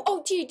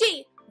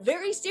OOTD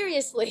very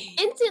seriously.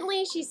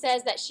 Instantly, she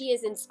says that she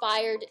is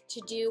inspired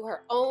to do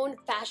her own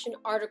fashion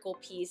article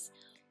piece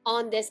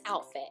on this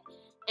outfit.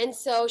 And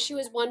so she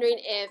was wondering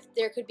if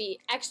there could be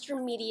extra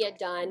media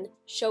done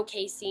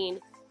showcasing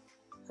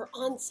her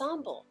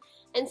ensemble.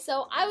 And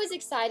so I was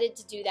excited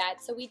to do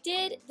that. So we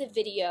did the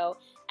video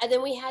and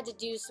then we had to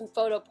do some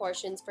photo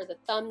portions for the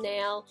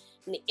thumbnail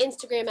and the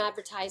Instagram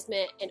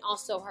advertisement and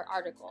also her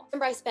article.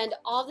 Remember, I spent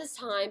all this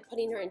time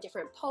putting her in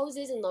different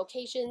poses and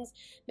locations,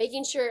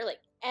 making sure like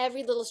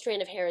every little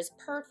strand of hair is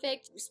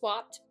perfect. We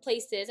swapped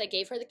places. I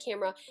gave her the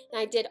camera and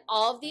I did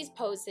all of these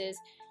poses.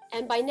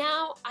 And by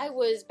now I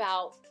was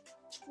about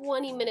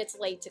 20 minutes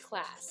late to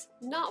class.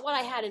 Not what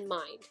I had in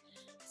mind.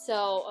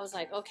 So I was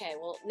like, okay,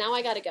 well, now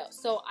I gotta go.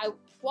 So I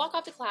walk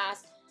off to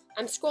class,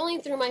 I'm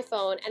scrolling through my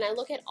phone, and I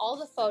look at all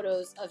the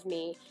photos of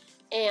me,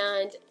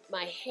 and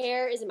my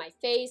hair is in my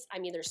face,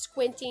 I'm either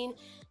squinting,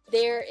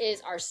 there is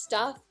our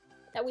stuff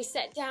that we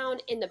set down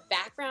in the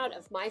background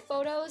of my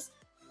photos,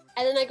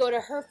 and then I go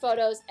to her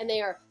photos, and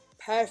they are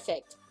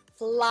perfect,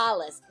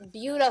 flawless,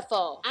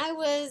 beautiful. I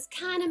was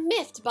kind of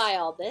miffed by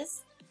all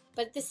this,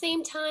 but at the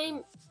same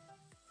time,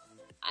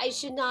 I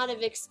should not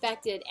have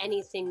expected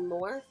anything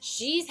more.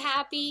 She's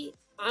happy.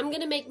 I'm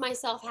gonna make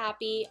myself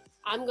happy.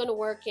 I'm gonna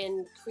work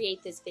and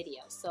create this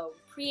video. So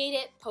create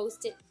it,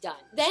 post it, done.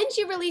 Then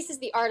she releases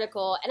the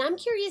article and I'm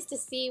curious to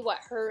see what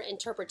her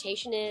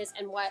interpretation is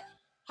and what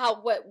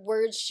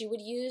words she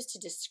would use to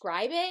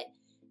describe it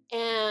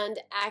and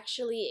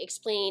actually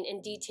explain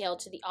in detail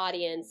to the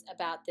audience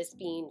about this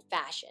being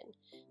fashion.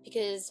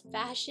 Because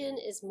fashion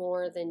is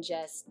more than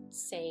just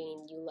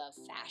saying you love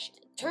fashion.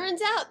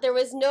 Turns out there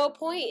was no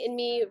point in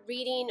me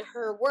reading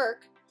her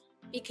work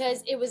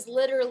because it was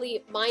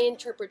literally my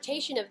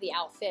interpretation of the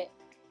outfit,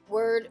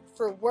 word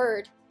for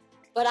word,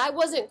 but I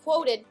wasn't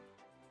quoted.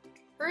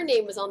 Her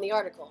name was on the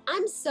article.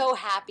 I'm so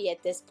happy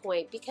at this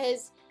point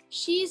because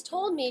she's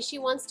told me she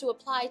wants to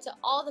apply to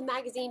all the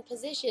magazine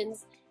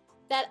positions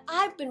that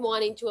I've been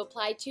wanting to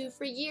apply to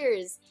for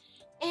years,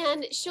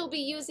 and she'll be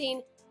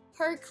using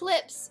her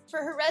clips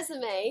for her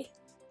resume.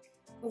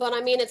 But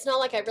I mean, it's not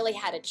like I really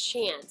had a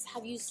chance.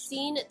 Have you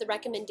seen the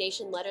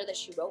recommendation letter that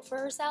she wrote for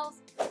herself?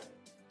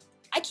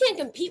 I can't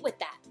compete with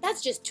that.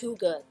 That's just too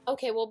good.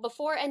 Okay, well,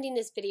 before ending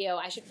this video,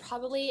 I should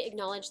probably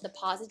acknowledge the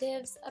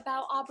positives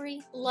about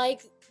Aubrey.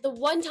 Like the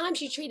one time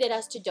she treated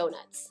us to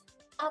donuts.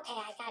 Okay,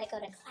 I gotta go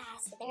to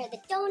class. There are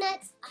the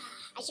donuts.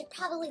 I should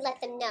probably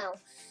let them know.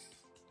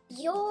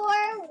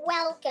 You're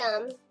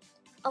welcome.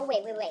 Oh,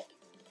 wait.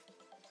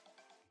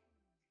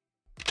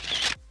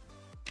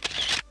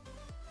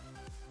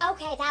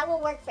 Okay, that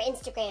will work for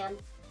Instagram.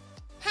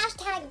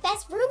 Hashtag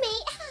best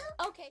roommate.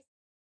 Okay.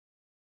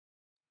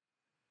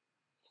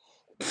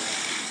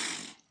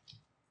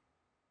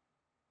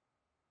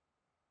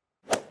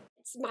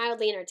 It's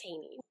mildly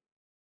entertaining.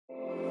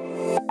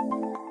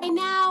 By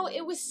now,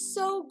 it was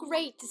so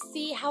great to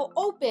see how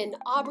open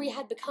Aubrey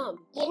had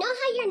become. You know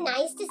how you're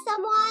nice to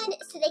someone,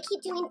 so they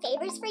keep doing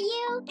favors for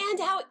you? And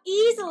how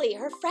easily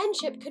her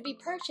friendship could be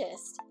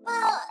purchased.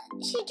 Well,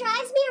 she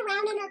drives me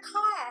around in her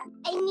car.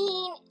 I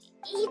mean,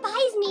 he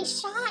buys me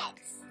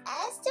shots.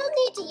 I still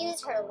need to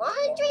use her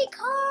laundry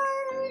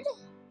card.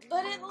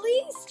 But at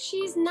least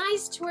she's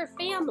nice to her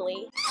family.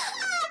 It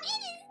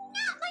is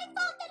not my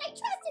fault that I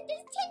trusted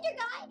this Tinder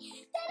guy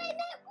that I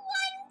met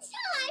one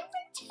time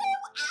for 2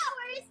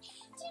 hours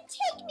to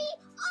take me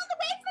all the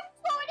way from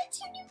Florida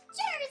to New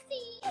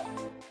Jersey.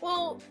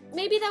 Well,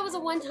 maybe that was a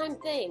one-time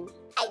thing.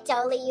 I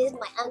totally used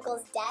my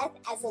uncle's death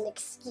as an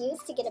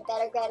excuse to get a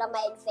better grade on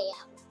my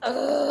exam.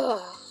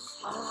 Ugh.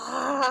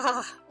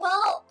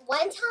 Well,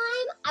 one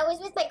time I was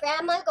with my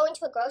grandma going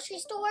to a grocery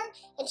store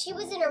and she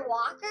was in her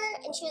walker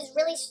and she was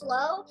really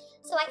slow,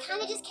 so I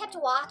kind of just kept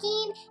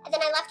walking and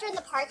then I left her in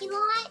the parking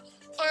lot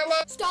and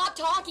then— Stop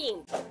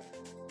talking!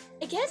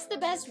 I guess the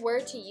best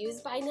word to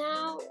use by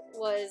now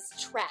was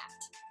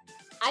trapped.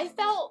 I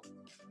felt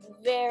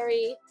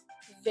very,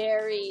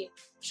 very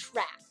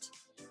trapped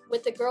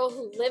with the girl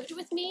who lived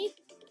with me,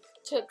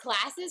 took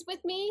classes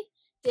with me,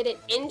 did an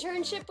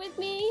internship with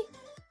me,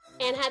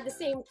 and had the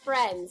same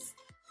friends.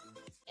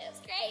 It was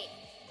great.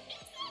 It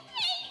was so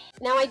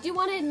great. Now, I do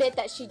want to admit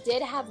that she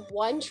did have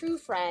one true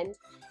friend,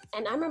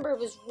 and I remember it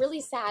was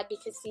really sad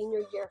because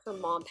senior year, her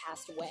mom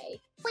passed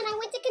away. When I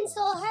went to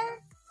console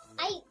her,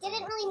 I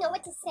didn't really know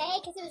what to say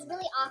because it was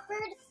really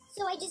awkward,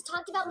 So I just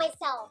talked about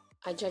myself.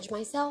 I judge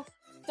myself.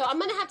 So I'm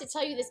gonna have to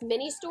tell you this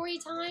mini story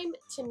time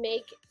to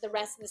make the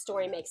rest of the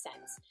story make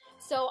sense.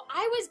 So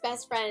I was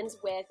best friends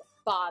with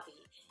Bobby.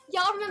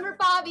 Y'all remember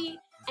Bobby?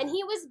 And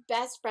he was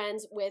best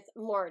friends with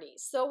Marty.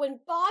 So when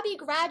Bobby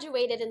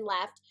graduated and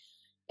left,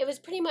 it was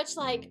pretty much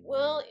like,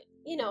 well,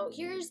 you know,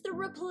 here's the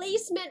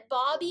replacement,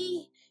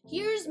 Bobby.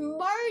 Here's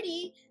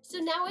Marty. So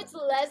now it's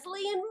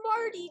Lesley and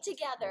Marty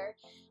together.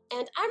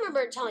 And I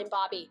remember telling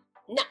Bobby,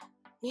 no,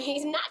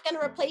 he's not going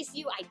to replace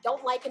you. I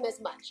don't like him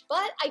as much.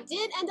 But I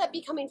did end up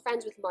becoming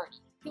friends with Marty.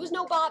 He was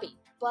no Bobby,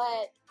 but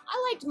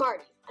I liked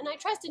Marty. And I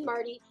trusted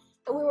Marty.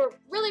 And we were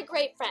really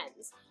great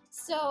friends.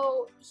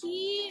 So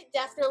he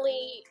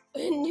definitely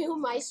knew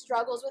my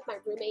struggles with my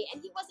roommate, and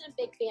he wasn't a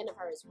big fan of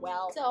her as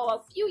well. So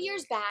a few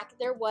years back,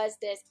 there was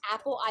this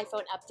Apple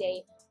iPhone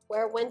update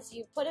where once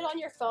you put it on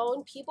your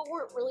phone, people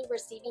weren't really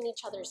receiving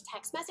each other's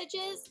text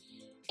messages.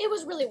 It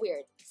was really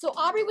weird. So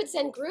Aubrey would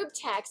send group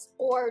texts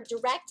or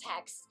direct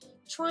texts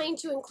trying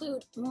to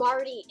include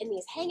Marty in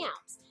these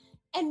hangouts.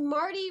 And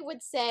Marty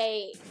would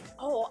say,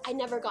 oh, I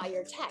never got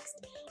your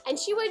text. And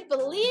she would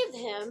believe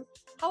him.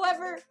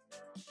 However,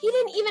 he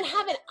didn't even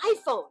have an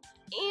iPhone.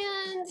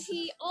 And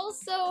he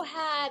also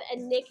had a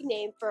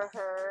nickname for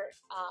her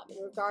in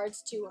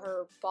regards to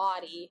her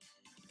body.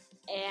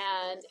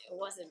 And it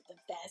wasn't the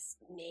best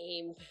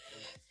name.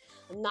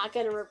 I'm not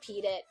going to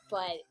repeat it,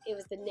 but it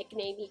was the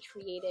nickname he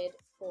created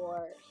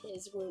for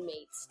his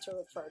roommates to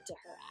refer to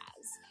her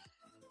as.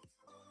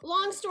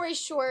 Long story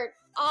short,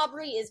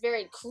 Aubrey is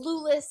very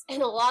clueless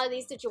in a lot of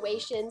these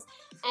situations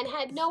and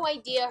had no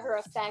idea her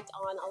effect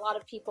on a lot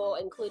of people,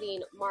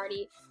 including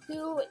Marty,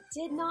 who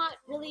did not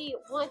really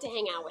want to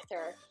hang out with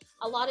her.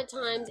 A lot of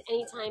times,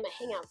 anytime a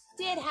hangout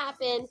did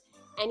happen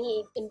and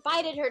he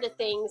invited her to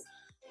things,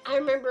 I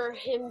remember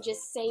him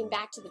just saying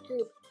back to the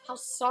group how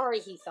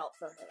sorry he felt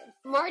for her.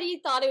 Marty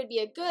thought it would be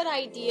a good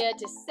idea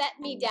to set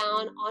me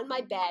down on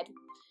my bed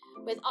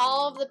with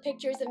all of the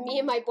pictures of me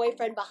and my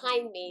boyfriend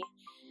behind me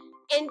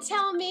and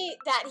tell me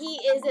that he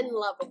is in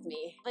love with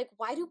me. Like,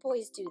 why do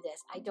boys do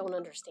this? I don't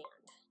understand.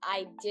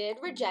 I did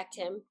reject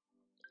him.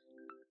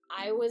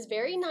 I was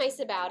very nice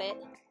about it.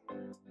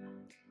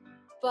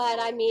 But,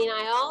 I mean,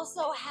 I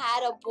also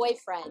had a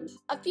boyfriend.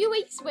 A few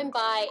weeks went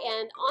by,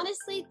 and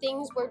honestly,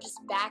 things were just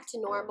back to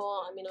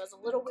normal. I mean, I was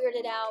a little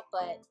weirded out,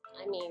 but,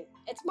 I mean,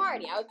 it's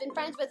Marty. I've been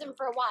friends with him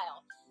for a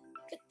while.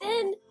 But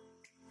then,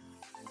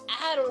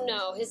 I don't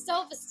know, his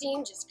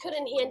self-esteem just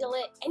couldn't handle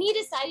it, and he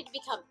decided to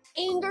become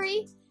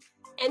angry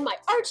and my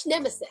arch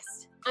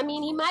nemesis. I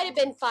mean, he might have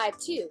been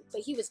 5'2",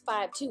 but he was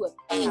 5'2" of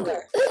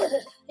anger.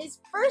 His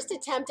first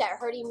attempt at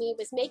hurting me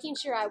was making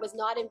sure I was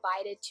not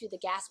invited to the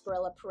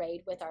Gasparilla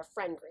parade with our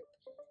friend group.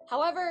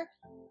 However,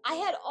 I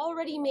had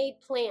already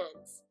made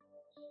plans.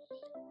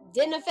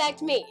 Didn't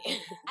affect me.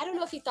 I don't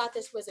know if he thought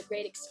this was a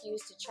great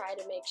excuse to try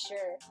to make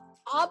sure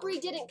Aubrey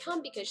didn't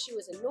come because she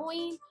was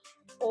annoying,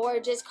 or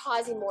just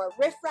causing more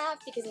riffraff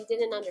because he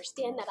didn't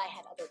understand that I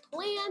had other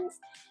plans.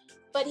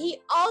 But he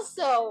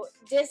also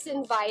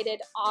disinvited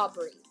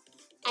Aubrey.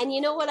 And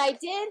you know what I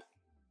did?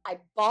 I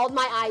bawled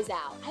my eyes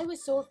out. I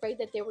was so afraid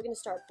that they were going to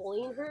start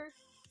bullying her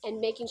and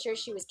making sure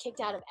she was kicked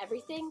out of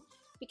everything,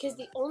 because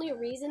the only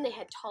reason they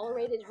had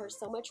tolerated her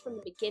so much from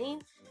the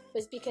beginning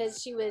was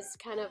because she was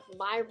kind of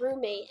my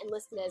roommate and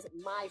listed as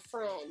my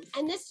friend.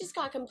 And this just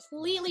got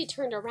completely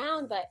turned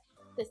around. But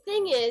the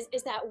thing is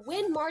that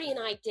when Marty and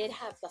I did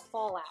have the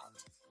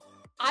fallout,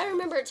 I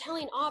remember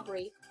telling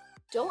Aubrey,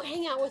 don't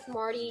hang out with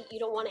Marty. You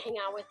don't want to hang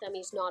out with him.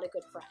 He's not a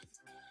good friend.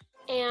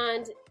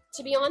 And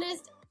to be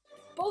honest,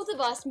 both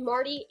of us,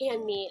 Marty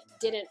and me,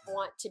 didn't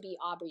want to be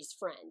Aubrey's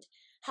friend.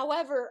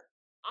 However,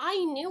 I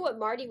knew what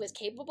Marty was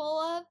capable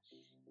of,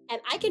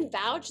 and I can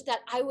vouch that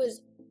I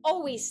was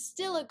always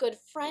still a good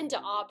friend to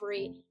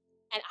Aubrey,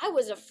 and I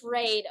was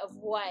afraid of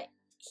what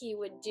he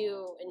would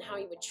do and how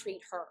he would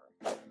treat her.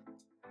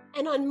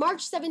 And on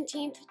March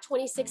 17th,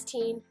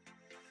 2016,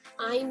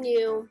 I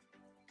knew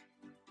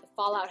the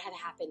fallout had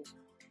happened.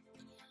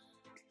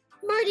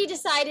 Marty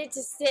decided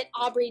to sit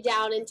Aubrey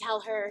down and tell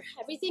her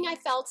everything I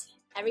felt,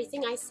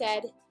 everything I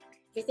said,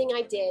 everything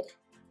I did,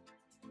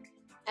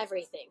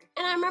 everything.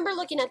 And I remember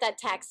looking at that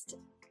text,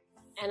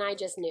 and I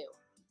just knew.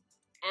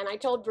 And I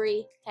told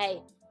Bree,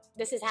 hey,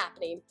 this is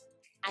happening.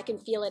 I can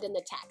feel it in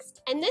the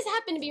text. And this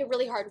happened to be a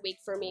really hard week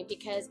for me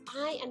because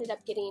I ended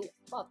up getting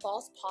a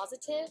false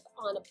positive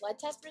on a blood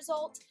test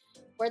result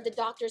where the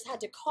doctors had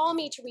to call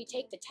me to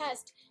retake the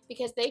test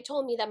because they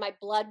told me that my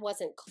blood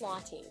wasn't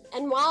clotting.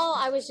 And while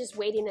I was just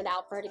waiting it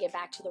out for her to get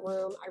back to the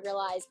room, I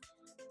realized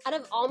out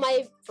of all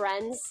my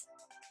friends,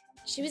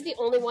 she was the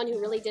only one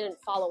who really didn't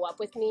follow up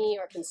with me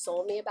or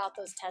console me about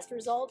those test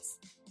results.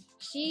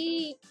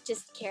 She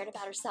just cared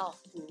about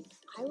herself, and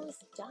I was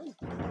done.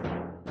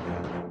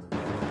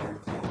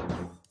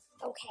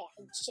 Okay,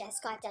 I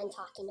just got done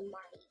talking to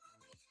Marty.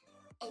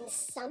 And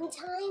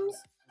sometimes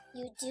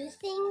you do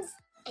things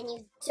and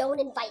you don't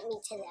invite me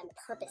to them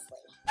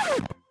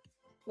purposely.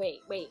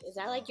 Wait, is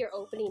that like your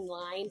opening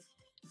line?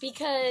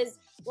 Because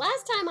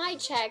last time I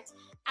checked,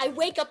 I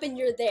wake up and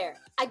you're there.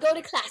 I go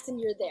to class and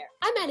you're there.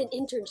 I'm at an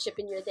internship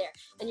and you're there.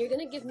 And you're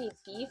gonna give me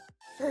beef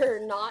for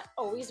not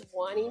always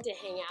wanting to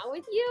hang out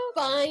with you?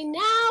 By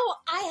now,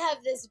 I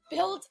have this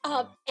built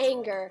up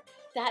anger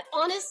that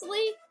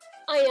honestly,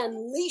 I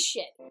unleash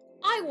it.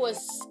 I was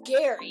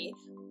scary,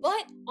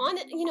 but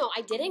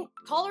I didn't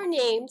call her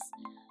names.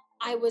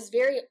 I was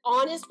very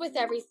honest with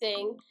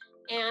everything,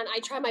 and I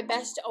try my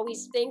best to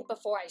always think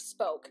before I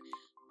spoke.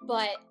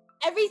 But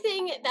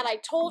everything that I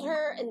told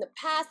her in the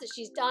past that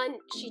she's done,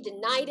 she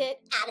denied it.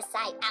 Out of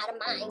sight, out of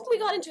mind. We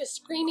got into a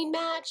screaming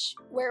match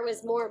where it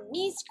was more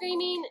me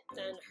screaming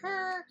than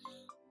her.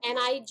 And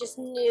I just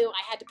knew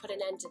I had to put an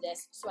end to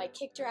this. So I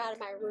kicked her out of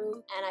my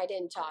room and I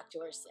didn't talk to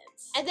her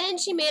since. And then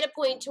she made a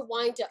point to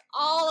whine to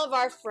all of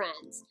our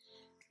friends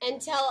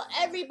and tell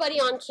everybody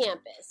on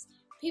campus.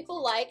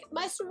 People like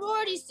my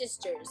sorority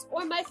sisters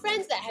or my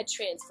friends that had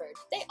transferred.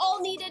 They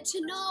all needed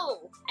to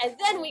know. And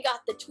then we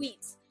got the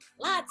tweets.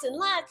 Lots and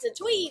lots of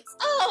tweets.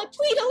 Oh,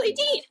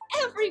 tweedly-deet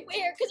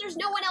everywhere because there's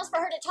no one else for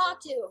her to talk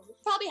to.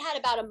 Probably had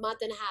about a month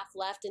and a half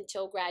left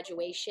until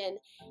graduation,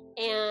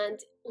 and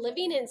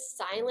living in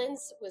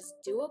silence was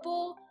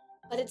doable,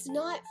 but it's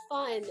not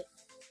fun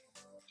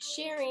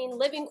sharing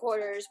living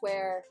quarters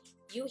where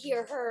you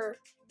hear her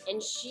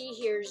and she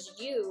hears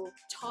you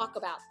talk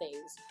about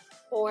things,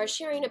 or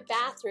sharing a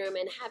bathroom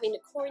and having to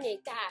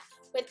coordinate that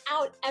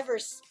without ever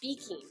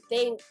speaking.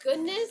 Thank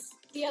goodness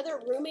the other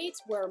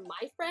roommates were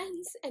my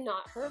friends and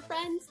not her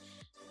friends,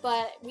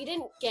 but we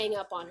didn't gang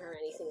up on her or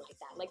anything like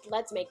that. Like,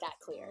 let's make that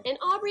clear. And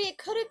Aubrey, it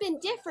could have been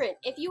different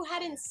if you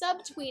hadn't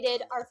subtweeted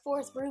our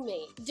fourth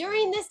roommate.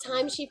 During this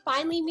time, she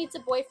finally meets a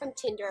boy from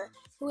Tinder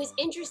who is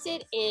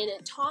interested in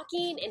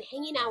talking and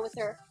hanging out with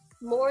her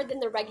more than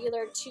the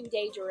regular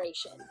 2-day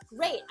duration.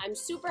 Great, I'm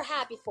super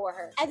happy for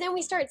her. And then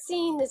we start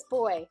seeing this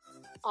boy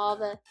all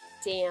the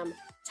damn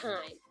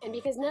time. And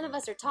because none of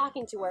us are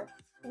talking to her,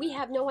 we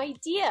have no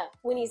idea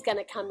when he's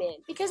gonna come in.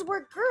 Because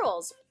we're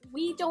girls,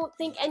 we don't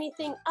think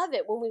anything of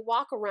it when we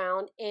walk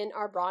around in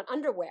our bra and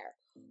underwear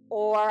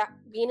or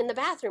being in the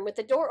bathroom with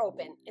the door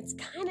open. It's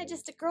kind of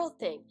just a girl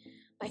thing.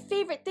 My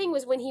favorite thing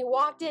was when he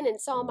walked in and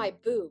saw my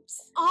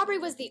boobs. Aubrey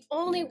was the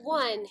only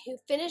one who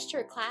finished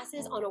her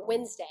classes on a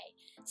Wednesday.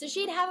 So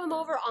she'd have him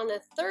over on a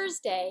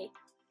Thursday,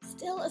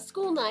 still a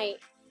school night,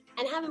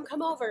 and have him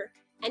come over,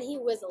 and he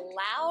was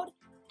loud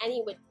and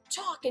he would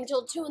talk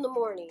until 2 in the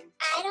morning.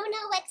 I don't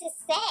know what to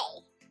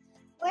say.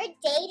 We're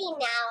dating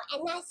now,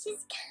 and that's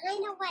just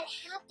kind of what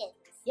happens.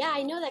 Yeah,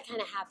 I know that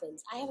kind of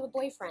happens. I have a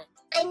boyfriend.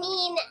 I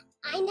mean,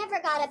 I never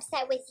got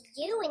upset with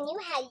you when you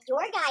had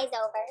your guys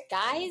over.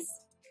 Guys?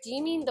 Do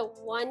you mean the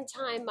one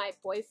time my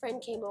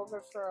boyfriend came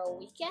over for a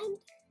weekend?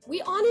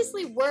 We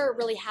honestly were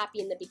really happy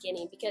in the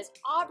beginning because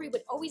Aubrey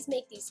would always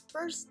make these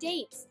first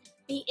dates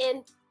be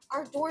in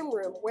our dorm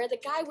room where the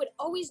guy would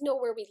always know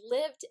where we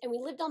lived, and we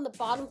lived on the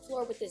bottom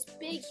floor with this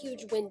big,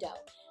 huge window.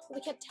 And we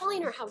kept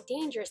telling her how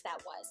dangerous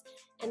that was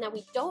and that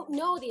we don't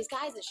know these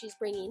guys that she's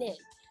bringing in.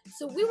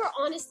 So we were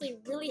honestly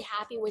really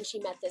happy when she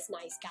met this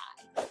nice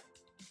guy.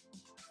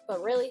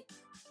 But really,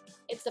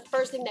 it's the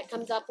first thing that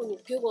comes up when you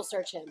Google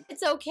search him.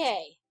 It's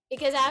okay,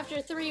 because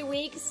after 3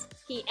 weeks,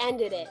 he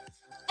ended it.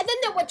 And then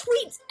there were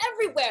tweets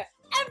everywhere.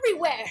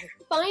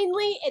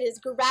 Finally, it is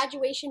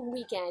graduation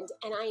weekend,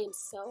 and I am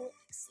so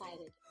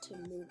excited to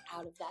move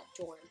out of that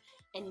dorm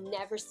and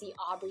never see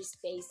Aubrey's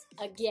face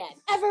again.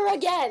 Ever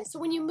again! So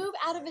when you move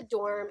out of a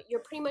dorm, you're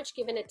pretty much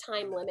given a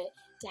time limit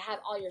to have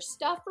all your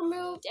stuff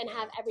removed and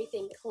have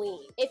everything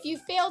clean. If you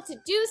fail to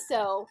do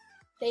so,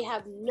 they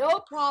have no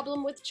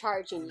problem with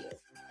charging you,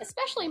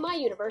 especially my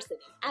university.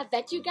 I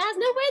bet you guys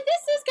know where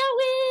this is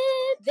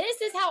going.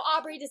 This is how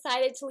Aubrey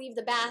decided to leave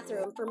the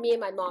bathroom for me and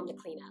my mom to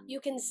clean up.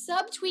 You can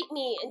subtweet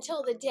me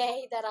until the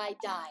day that I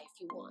die if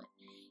you want.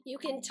 You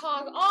can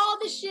talk all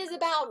the shiz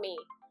about me,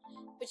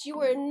 but you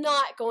are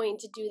not going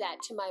to do that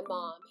to my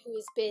mom, who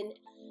has been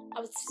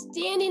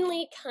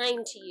outstandingly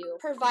kind to you,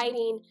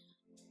 providing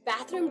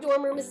bathroom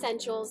dorm room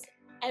essentials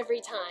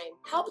every time,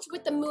 helped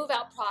with the move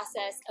out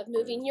process of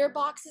moving your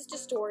boxes to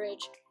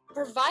storage,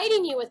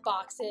 providing you with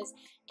boxes,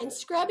 and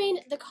scrubbing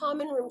the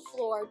common room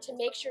floor to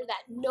make sure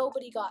that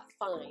nobody got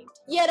fined.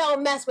 You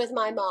don't mess with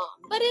my mom.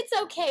 But it's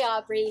okay,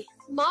 Aubrey.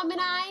 Mom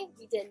and I,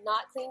 we did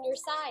not clean your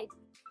side.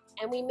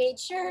 And we made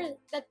sure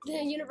that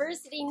the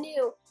university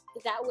knew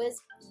that that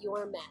was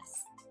your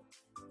mess.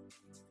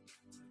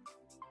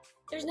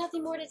 There's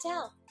nothing more to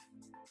tell.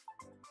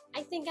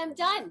 I think I'm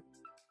done.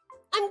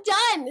 I'm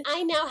done!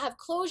 I now have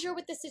closure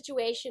with the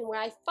situation where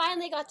I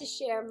finally got to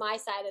share my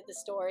side of the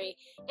story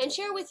and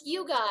share with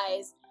you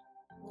guys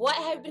what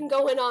had been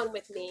going on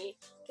with me.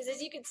 Because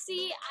as you can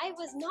see, I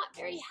was not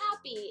very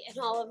happy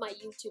in all of my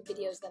YouTube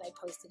videos that I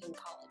posted in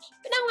college.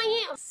 But now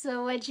I am!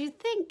 So what'd you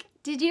think?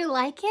 Did you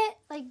like it?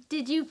 Like,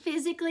 did you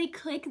physically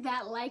click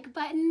that like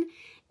button?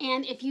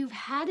 And if you've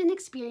had an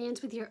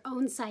experience with your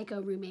own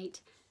psycho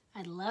roommate,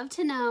 I'd love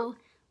to know.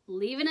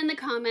 Leave it in the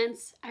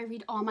comments. I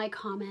read all my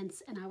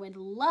comments, and I would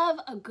love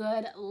a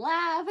good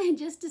laugh and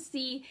just to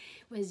see,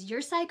 was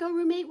your psycho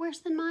roommate worse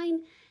than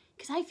mine?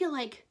 Because I feel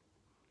like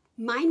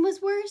mine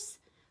was worse,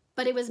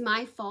 but it was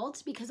my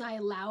fault because I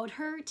allowed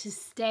her to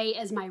stay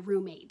as my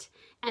roommate.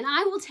 And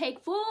I will take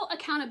full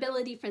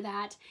accountability for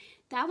that.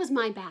 That was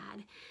my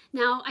bad.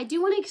 Now, I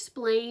do want to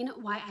explain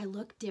why I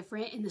look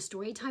different in the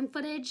Storytime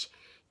footage,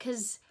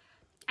 because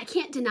I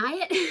can't deny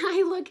it.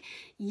 I look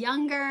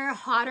younger,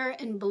 hotter,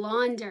 and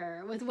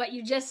blonder with what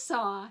you just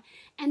saw.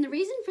 And the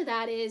reason for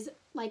that is,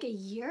 like a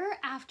year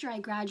after I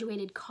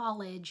graduated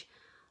college,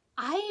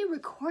 I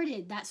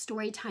recorded that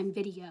Storytime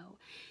video.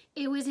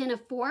 It was in a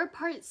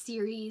 4-part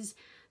series,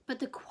 but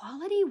the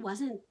quality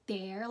wasn't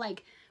there,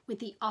 like with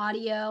the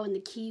audio and the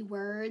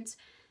keywords,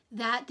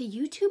 that the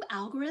YouTube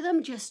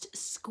algorithm just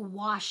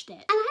squashed it.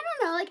 And I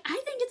don't know, like,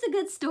 I think it's a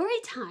good story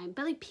time,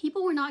 but like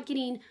people were not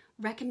getting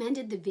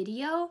recommended the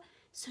video,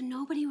 so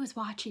nobody was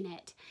watching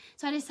it.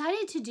 So I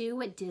decided to do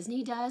what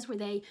Disney does, where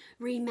they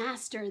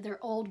remaster their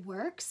old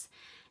works.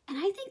 And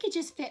I think it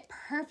just fit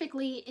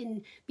perfectly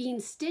in being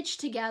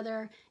stitched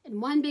together in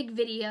one big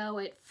video.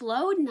 It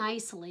flowed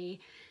nicely.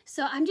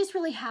 So I'm just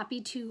really happy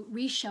to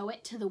re-show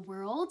it to the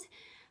world.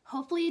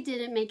 Hopefully it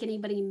didn't make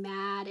anybody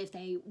mad if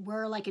they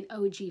were like an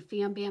OG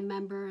Fan Bam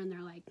member and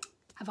they're like,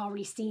 I've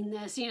already seen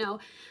this, you know.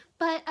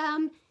 But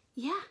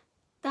yeah,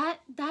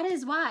 that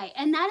is why.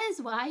 And that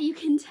is why you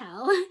can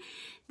tell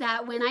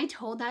that when I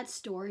told that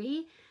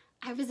story,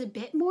 I was a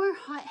bit more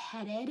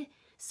hot-headed.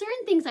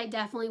 Certain things I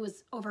definitely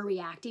was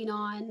overreacting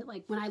on.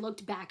 Like when I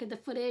looked back at the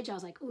footage, I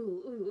was like,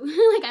 ooh,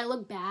 like I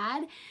look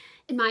bad.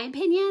 In my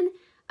opinion,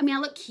 I mean, I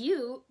look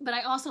cute, but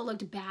I also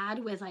looked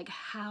bad with like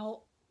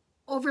how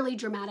overly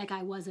dramatic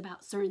I was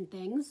about certain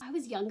things. I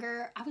was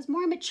younger, I was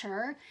more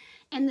mature,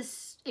 and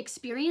this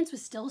experience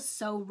was still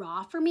so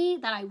raw for me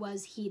that I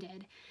was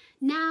heated.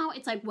 Now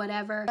it's like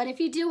whatever, but if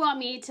you do want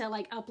me to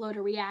like upload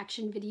a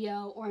reaction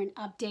video or an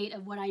update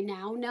of what I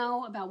now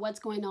know about what's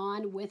going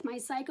on with my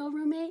psycho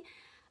roommate,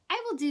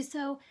 I will do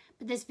so,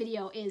 but this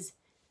video is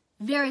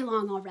very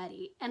long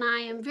already, and I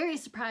am very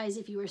surprised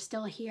if you are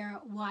still here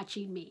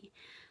watching me.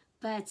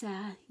 But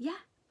yeah,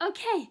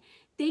 okay.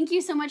 Thank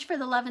you so much for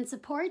the love and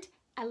support.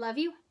 I love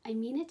you. I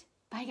mean it.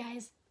 Bye,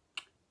 guys.